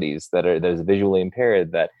disabilities, that is visually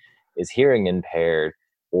impaired, that is hearing impaired,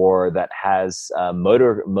 or that has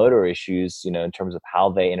motor issues, in terms of how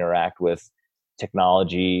they interact with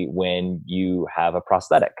technology when you have a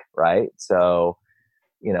prosthetic, right? So,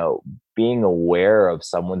 being aware of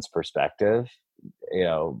someone's perspective,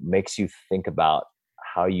 makes you think about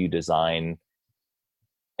how you design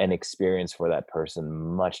an experience for that person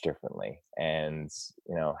much differently. And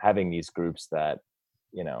having these groups that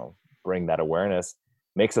bring that awareness,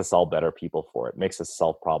 makes us all better people for it. Makes us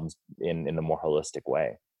solve problems in a more holistic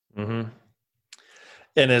way. Mm-hmm.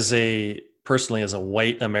 And personally, as a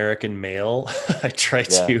white American male, I try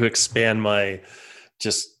Yeah. to expand my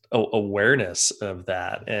just awareness of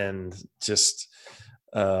that, and just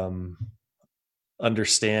um,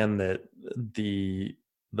 understand that the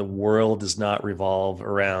the world does not revolve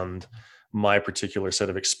around my particular set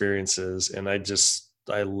of experiences. And I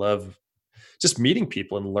love just meeting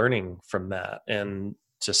people and learning from that, and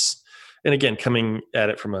just, and again, coming at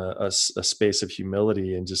it from a space of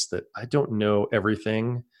humility, and just that I don't know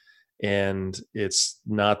everything. And it's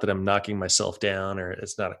not that I'm knocking myself down, or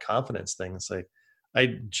it's not a confidence thing. It's like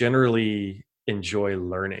I generally enjoy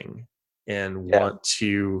learning and Yeah. want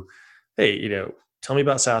to, hey, tell me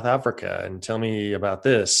about South Africa and tell me about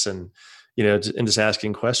this. And and just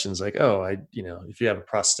asking questions like, oh, if you have a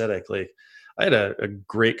prosthetic, like I had a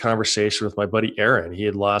great conversation with my buddy Aaron. He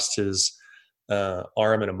had lost his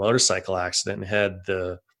arm in a motorcycle accident and had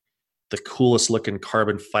the coolest looking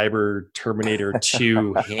carbon fiber Terminator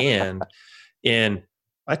 2 hand. And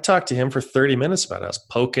I talked to him for 30 minutes about it. I was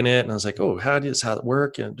poking it and I was like, oh, how it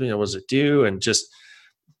work? And, what does it do? And just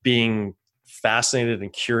being fascinated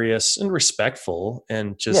and curious and respectful,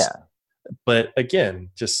 and just, Yeah. but again,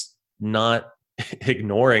 just not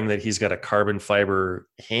ignoring that he's got a carbon fiber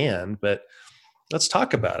hand. But let's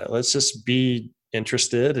talk about it. Let's just be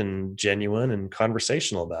interested and genuine and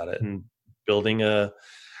conversational about it, and building a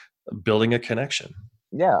connection.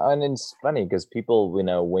 Yeah, and it's funny because people,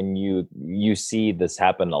 when you see this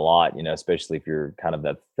happen a lot, especially if you're kind of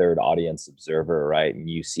that third audience observer, right? And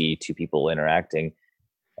you see two people interacting,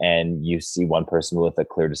 and you see one person with a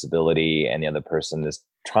clear disability, and the other person is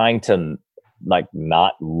trying to like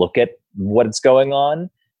not look at what's going on,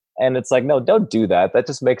 and it's like, no, don't do that. That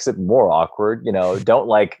just makes it more awkward. Don't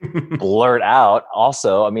like blurt out.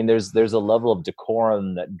 Also, I mean, there's a level of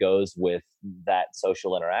decorum that goes with that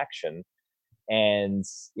social interaction, and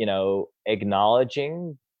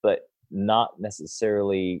acknowledging, but not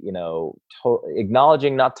necessarily,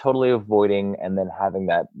 acknowledging, not totally avoiding, and then having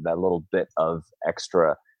that little bit of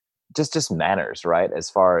extra, just manners, right? As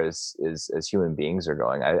far as human beings are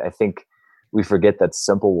going, I think we forget that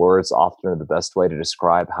simple words often are the best way to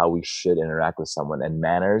describe how we should interact with someone, and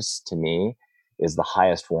manners to me is the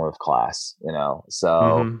highest form of class. So,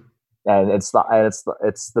 Mm-hmm. and it's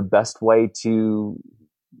the best way to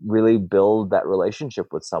really build that relationship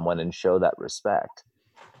with someone and show that respect.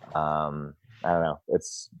 I don't know.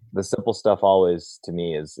 It's the simple stuff always, to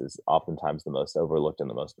me, is oftentimes the most overlooked and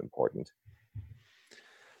the most important.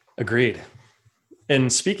 Agreed.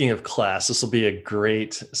 And speaking of class, this will be a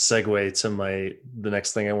great segue to the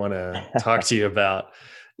next thing I want to talk to you about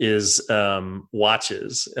is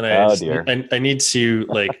watches. And Oh dear. I need to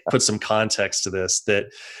like put some context to this, that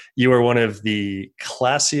you are one of the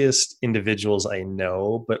classiest individuals I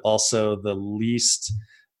know, but also the least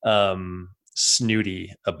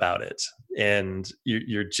snooty about it. And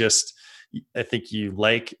you're just, I think you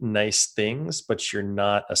like nice things, but you're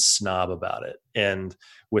not a snob about it. And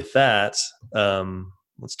with that,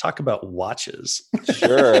 let's talk about watches.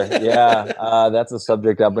 Sure. Yeah. That's a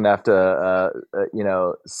subject I'm going to have to,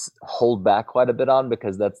 hold back quite a bit on,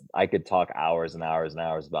 because I could talk hours and hours and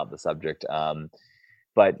hours about the subject.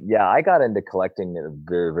 But yeah, I got into collecting at a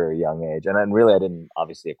very, very young age. And then really, I didn't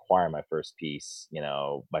obviously acquire my first piece,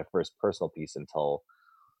 my first personal piece until,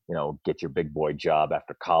 get your big boy job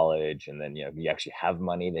after college. And then, you actually have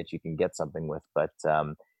money that you can get something with. But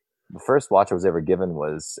the first watch I was ever given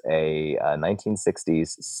was a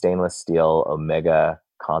 1960s stainless steel Omega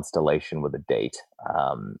Constellation with a date.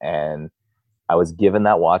 And I was given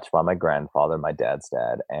that watch by my grandfather, my dad's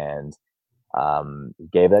dad, and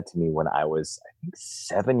gave that to me when I was, I think,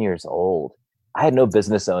 7 years old. I had no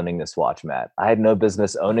business owning this watch, Matt. I had no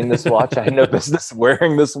business owning this watch. I had no business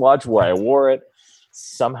wearing this watch where I wore it.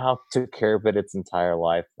 Somehow took care of it its entire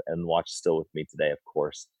life, and the watch is still with me today, of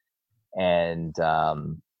course. And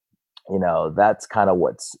that's kind of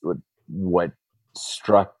what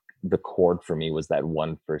struck the chord for me, was that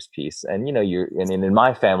one first piece. And in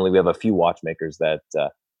my family, we have a few watchmakers that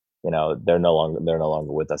they're no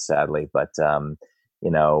longer with us, sadly. But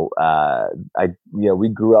we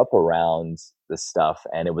grew up around this stuff,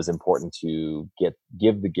 and it was important to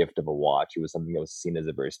give the gift of a watch. It was something that was seen as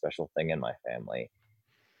a very special thing in my family.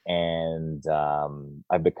 And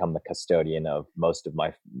I've become the custodian of most of my,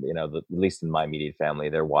 at least in my immediate family,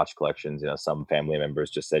 their watch collections. Some family members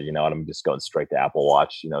just said, what, I'm just going straight to Apple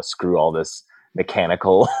Watch. Screw all this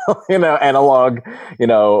mechanical, analog,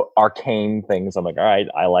 arcane things. I'm like, all right,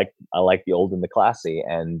 I like the old and the classy.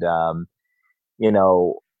 And a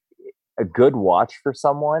good watch for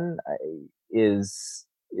someone, is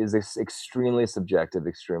extremely subjective,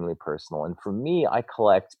 extremely personal. And for me, I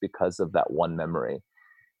collect because of that one memory.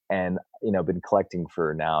 And, been collecting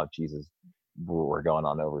for now, Jesus, we're going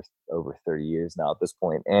on over 30 years now at this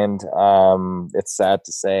point. And it's sad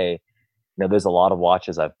to say, there's a lot of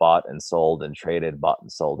watches I've bought and sold and traded,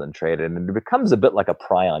 and it becomes a bit like a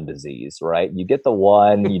prion disease, right? You get the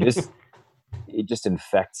one, it just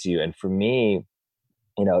infects you. And for me,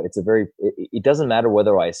 it doesn't matter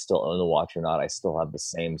whether I still own the watch or not. I still have the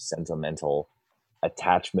same sentimental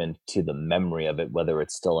attachment to the memory of it, whether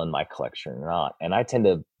it's still in my collection or not. And I tend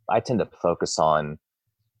to focus on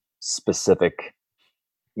specific,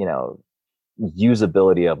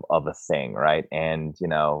 usability of a thing, right? And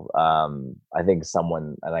I think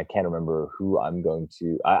someone, and I can't remember who I'm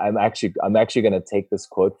actually going to take this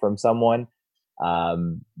quote from someone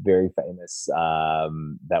very famous,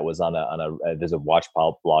 that was on there's a watch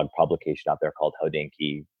blog publication out there called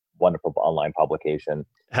Hodinkee, wonderful online publication.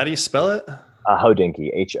 How do you spell it?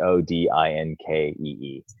 Hodinkee,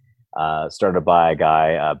 Hodinkee. Started by a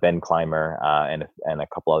guy, Ben Clymer, and a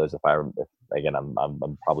couple others. I'm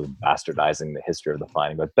probably bastardizing the history of the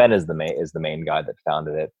finding, but Ben is the main guy that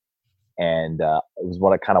founded it. And it was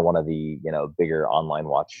one of the bigger online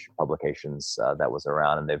watch publications that was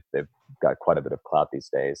around, and they've got quite a bit of clout these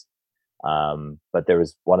days. But there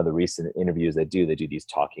was one of the recent interviews they do these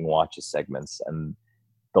talking watches segments, and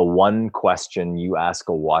the one question you ask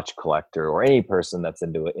a watch collector or any person that's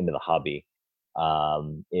into the hobby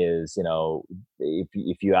is,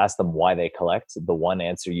 if you ask them why they collect, the one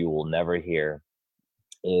answer you will never hear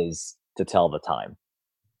is to tell the time.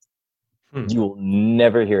 You will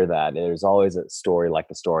never hear that. There's always a story like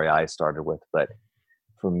the story I started with. But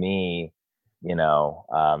for me,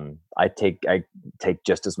 I take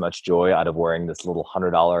just as much joy out of wearing this little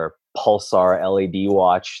 $100 Pulsar LED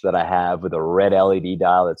watch that I have with a red LED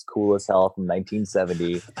dial that's cool as hell from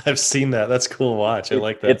 1970. I've seen that. That's a cool watch. I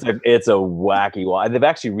like that. It's a wacky watch. They've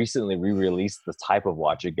actually recently re-released this type of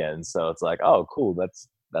watch again. So it's like, oh, cool. That's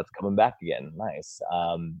coming back again. Nice.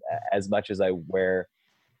 As much as I wear,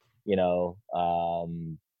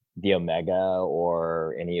 the Omega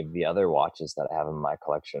or any of the other watches that I have in my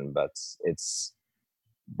collection, but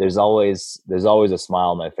there's always a smile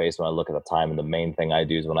on my face when I look at the time. And the main thing I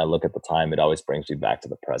do is when I look at the time, it always brings me back to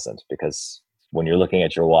the present, because when you're looking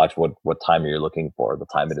at your watch, what time are you looking for? The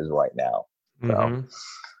time it is right now. So,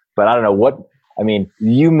 but I don't know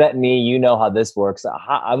you met me, you know how this works.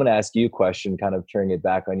 I'm going to ask you a question, kind of turning it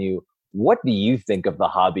back on you. What do you think of the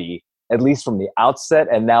hobby, at least from the outset?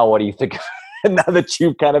 And now what do you think now that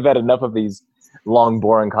you've kind of had enough of these long,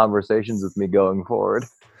 boring conversations with me going forward?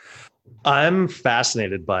 I'm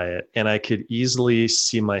fascinated by it, and I could easily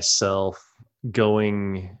see myself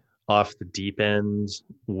going off the deep end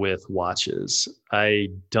with watches. I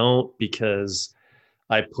don't, because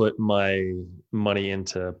I put my money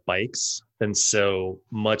into bikes. And so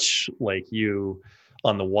much like you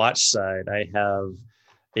on the watch side, I have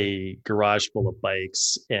a garage full of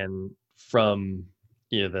bikes, and from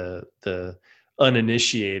the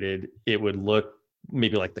uninitiated, it would look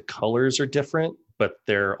maybe like the colors are different, but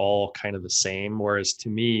they're all kind of the same. Whereas to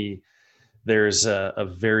me, there's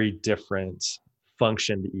a very different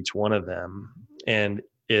function to each one of them. And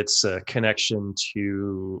it's a connection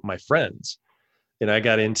to my friends. And I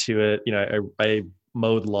got into it, I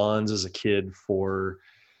mowed lawns as a kid for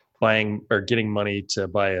buying or getting money to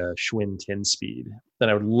buy a Schwinn 10 speed.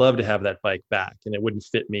 And I would love to have that bike back, and it wouldn't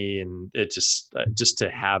fit me. And it just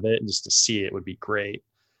to have it and just to see it would be great.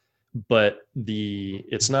 But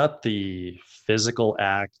it's not the physical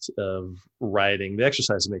act of riding. The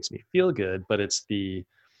exercise makes me feel good, but it's the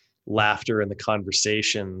laughter and the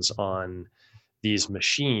conversations on these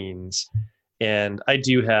machines. And I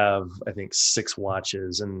do have, I think, 6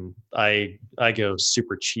 watches, and I go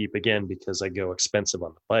super cheap again because I go expensive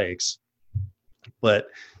on the bikes. But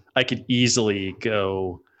I could easily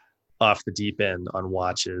go off the deep end on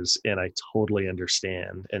watches, and I totally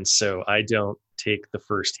understand. And so I don't take the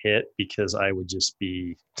first hit because I would just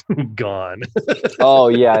be gone. Oh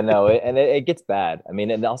yeah, no, it gets bad. I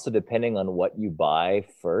mean, and also depending on what you buy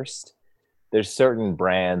first, there's certain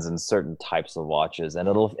brands and certain types of watches, and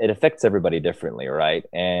it affects everybody differently, right?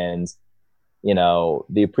 And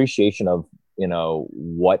the appreciation of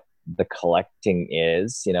what the collecting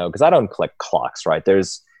is, because I don't collect clocks, right?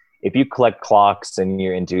 If you collect clocks and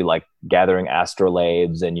you're into like gathering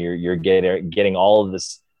astrolabes and you're getting all of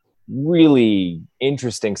this really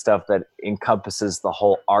interesting stuff that encompasses the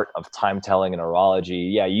whole art of time telling and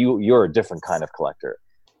horology, yeah, you're a different kind of collector.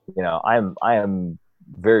 I am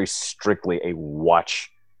very strictly a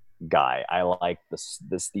watch guy. I like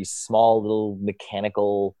these small little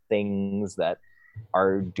mechanical things that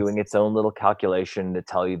are doing its own little calculation to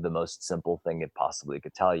tell you the most simple thing it possibly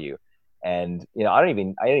could tell you. And I don't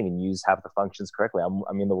even use half the functions correctly.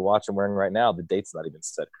 I mean, the watch I'm wearing right now, the date's not even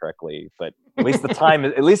set correctly, but at least the time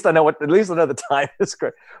at least I know the time is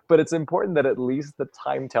correct. But it's important that at least the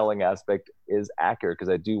time telling aspect is accurate,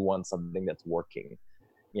 because I do want something that's working.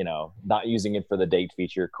 Not using it for the date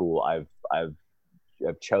feature. Cool. I've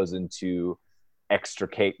chosen to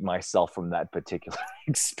extricate myself from that particular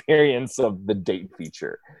experience of the date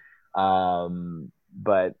feature.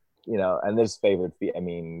 But and there's favorite. I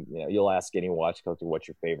mean, you'll ask any watch collector, what's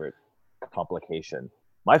your favorite complication?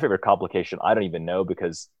 My favorite complication, I don't even know,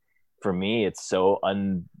 because for me, it's so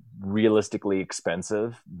unrealistically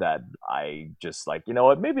expensive that I just like,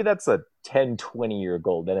 what, maybe that's a 10, 20-year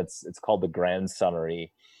goal. Then it's called the Grand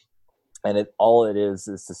Sonnery. And all it is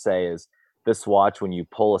to say is, this watch, when you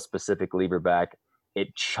pull a specific lever back,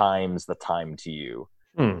 it chimes the time to you.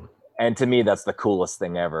 And to me, that's the coolest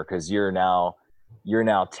thing ever, because you're now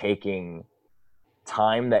taking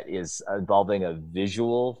time that is involving a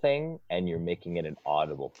visual thing and you're making it an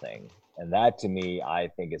audible thing. And that, to me, I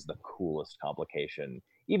think is the coolest complication,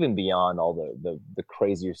 even beyond all the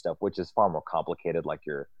crazier stuff, which is far more complicated, like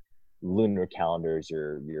your lunar calendars,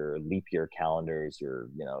 your leap year calendars, your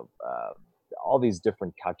all these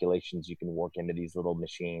different calculations you can work into these little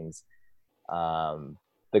machines.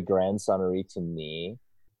 The Grand Sonnery, to me,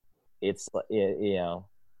 it's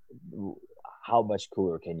how much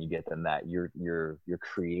cooler can you get than that? You're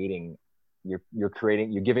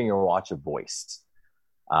giving your watch a voice.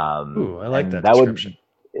 Ooh, I like that description.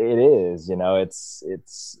 It is,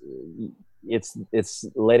 it's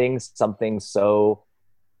letting something so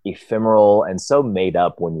ephemeral and so made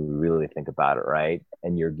up, when you really think about it, right?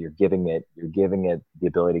 And you're giving it the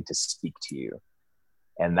ability to speak to you.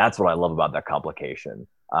 And that's what I love about that complication.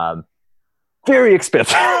 Very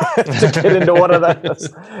expensive to get into one of those.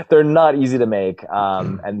 They're not easy to make.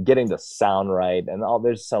 And getting the sound right, and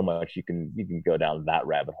there's so much you can go down that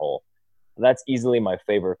rabbit hole. That's easily my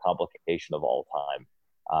favorite complication of all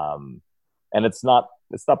time. And it's not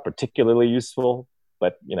particularly useful,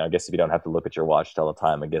 but I guess if you don't have to look at your watch all the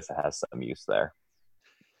time, I guess it has some use there.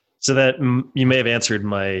 So that you may have answered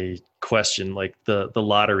my question, like the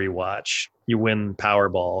lottery watch, you win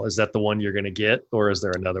Powerball. Is that the one you're going to get, or is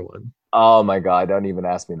there another one? Oh my God, don't even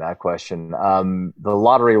ask me that question. The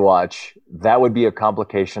lottery watch, that would be a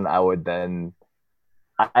complication. I would then,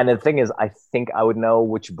 and the thing is, I think I would know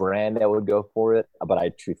which brand I would go for it, but I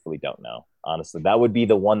truthfully don't know. Honestly, that would be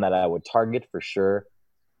the one that I would target for sure.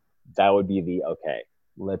 That would be okay,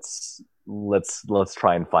 let's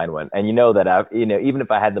try and find one. And that even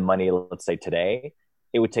if I had the money, let's say today,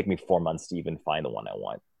 it would take me 4 months to even find the one I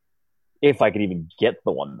want, if I could even get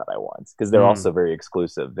the one that I want, because they're also very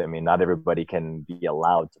exclusive. I mean, not everybody can be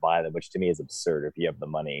allowed to buy them, which to me is absurd. If you have the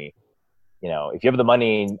money, if you have the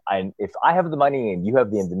money, and if I have the money and you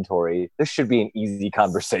have the inventory, this should be an easy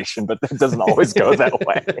conversation, but that doesn't always go that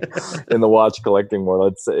way in the watch collecting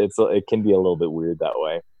world. It can be a little bit weird that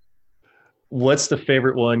way. What's the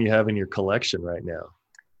favorite one you have in your collection right now?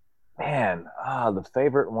 Man, the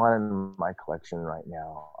favorite one in my collection right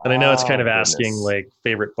now. And I know it's kind of asking like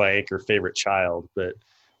favorite bike or favorite child, but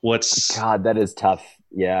what's... God, that is tough.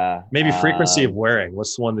 Yeah. Maybe frequency of wearing.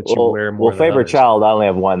 What's the one that you wear more than favorite others? child, I only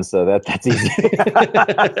have one, so that's easy.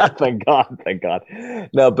 Thank God.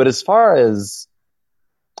 No, but as far as,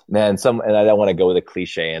 man, and I don't want to go with a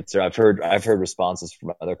cliche answer. I've heard responses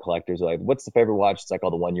from other collectors like, what's the favorite watch? It's like, the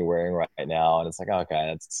one you're wearing right now. And it's like, okay,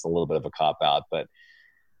 that's a little bit of a cop out, but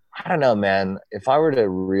I don't know, man. If I were to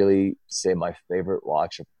really say my favorite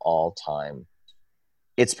watch of all time,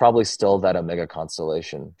 it's probably still that Omega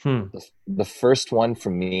Constellation. The first one for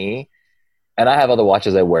me, and I have other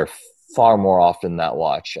watches I wear far more often than that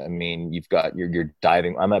watch. I mean, you've got your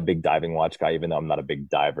diving. I'm a big diving watch guy, even though I'm not a big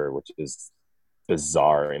diver, which is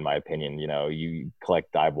bizarre in my opinion. You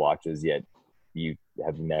collect dive watches, yet you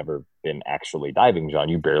have never been actually diving, John.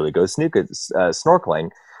 You barely go snorkeling.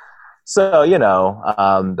 So,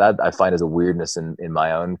 that I find is a weirdness in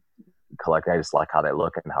my own collecting. I just like how they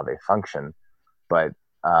look and how they function. But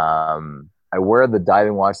I wear the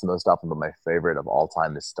diving watch the most often, but my favorite of all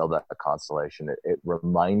time is still that Constellation. It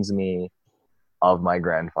reminds me of my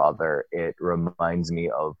grandfather. It reminds me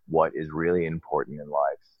of what is really important in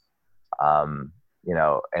life. And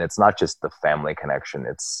it's not just the family connection.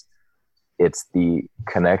 It's the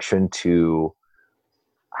connection to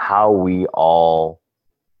how we all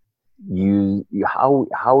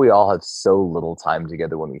how we all have so little time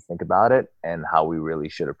together when we think about it, and how we really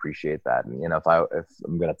should appreciate that. And if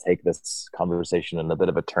I'm going to take this conversation in a bit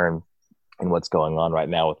of a turn in what's going on right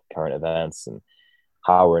now with current events, and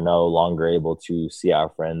how we're no longer able to see our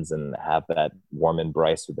friends and have that warm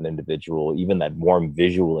embrace with an individual, even that warm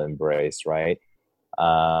visual embrace, right?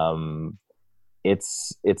 um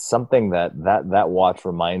it's something that watch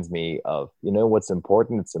reminds me of. What's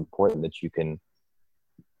important? It's important that you can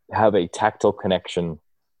have a tactile connection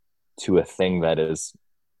to a thing that is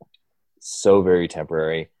so very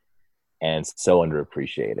temporary and so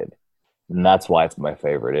underappreciated. And that's why it's my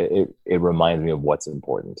favorite. It reminds me of what's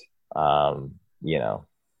important. Um, you know,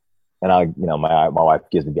 and my wife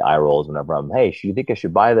gives me the eye rolls whenever hey, do you think I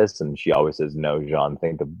should buy this? And she always says, no, Jean,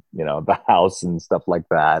 think of, the house and stuff like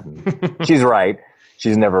that. And she's right.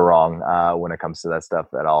 She's never wrong when it comes to that stuff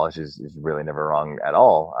at all. She's really never wrong at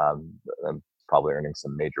all. I'm probably earning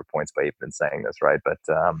some major points by even saying this, right? But,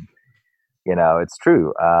 it's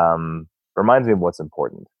true. Reminds me of what's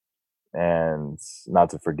important, and not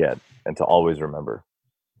to forget, and to always remember.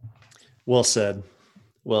 Well said.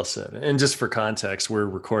 Well said. And just for context, we're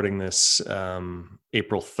recording this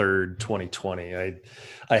April 3rd, 2020.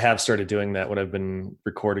 I have started doing that when I've been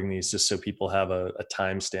recording these, just so people have a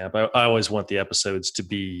timestamp. I always want the episodes to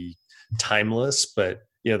be timeless, but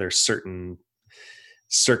there's certain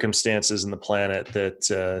circumstances in the planet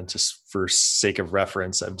that just for sake of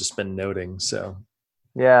reference, I've just been noting. So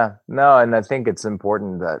yeah, no, and I think it's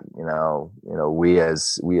important that we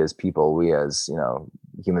as people, we as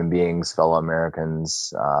human beings, fellow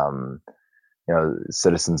Americans,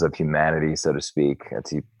 citizens of humanity, so to speak,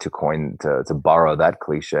 to borrow that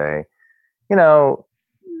cliche. I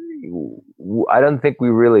don't think we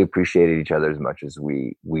really appreciated each other as much as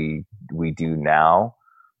we do now.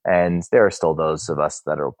 And there are still those of us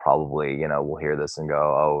that are probably, will hear this and go,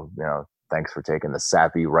 oh, thanks for taking the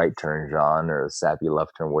sappy right turn, John, or the sappy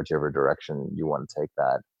left turn, whichever direction you want to take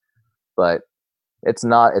that. But it's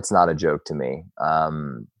not a joke to me.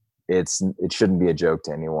 It shouldn't be a joke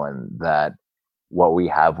to anyone that what we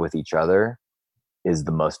have with each other is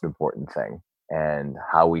the most important thing, and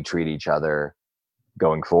how we treat each other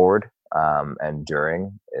going forward and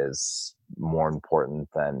during is more important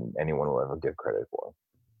than anyone will ever give credit for.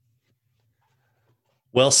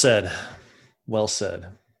 Well said. Well said.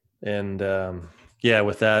 And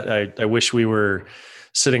with that, I wish we were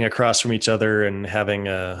sitting across from each other and having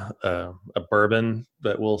a bourbon,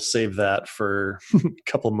 but we'll save that for a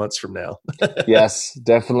couple months from now. Yes,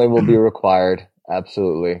 definitely will be required.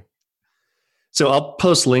 Absolutely. So I'll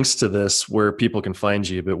post links to this where people can find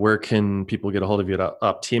you, but where can people get a hold of you at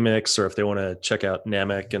Opteamix, or if they want to check out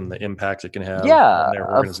NAMIC and the impact it can have on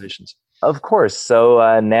their organizations? Of course. So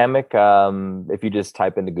NAMIC, if you just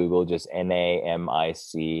type into Google, just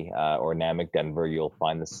NAMIC or NAMIC Denver, you'll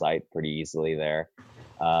find the site pretty easily there.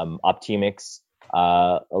 Opteamix,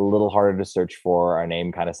 a little harder to search for. Our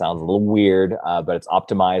name kind of sounds a little weird, but it's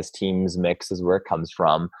Optimized Teams Mix is where it comes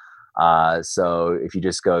from. So if you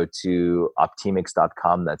just go to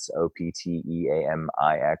opteamix.com, that's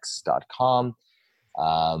OPTEAMIX.com.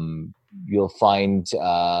 You'll find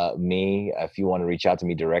me. If you want to reach out to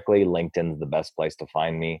me directly, LinkedIn's the best place to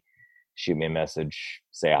find me. Shoot me a message,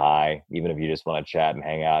 say hi, even if you just want to chat and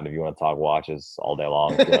hang out. If you want to talk watches all day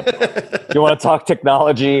long, if you want to talk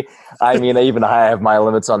technology, I mean, even I have my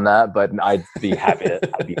limits on that, but I'd be happy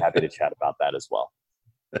to chat about that as well.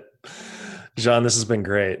 Jean, this has been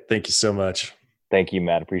great. Thank you so much. Thank you,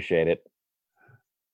 Matt. Appreciate it.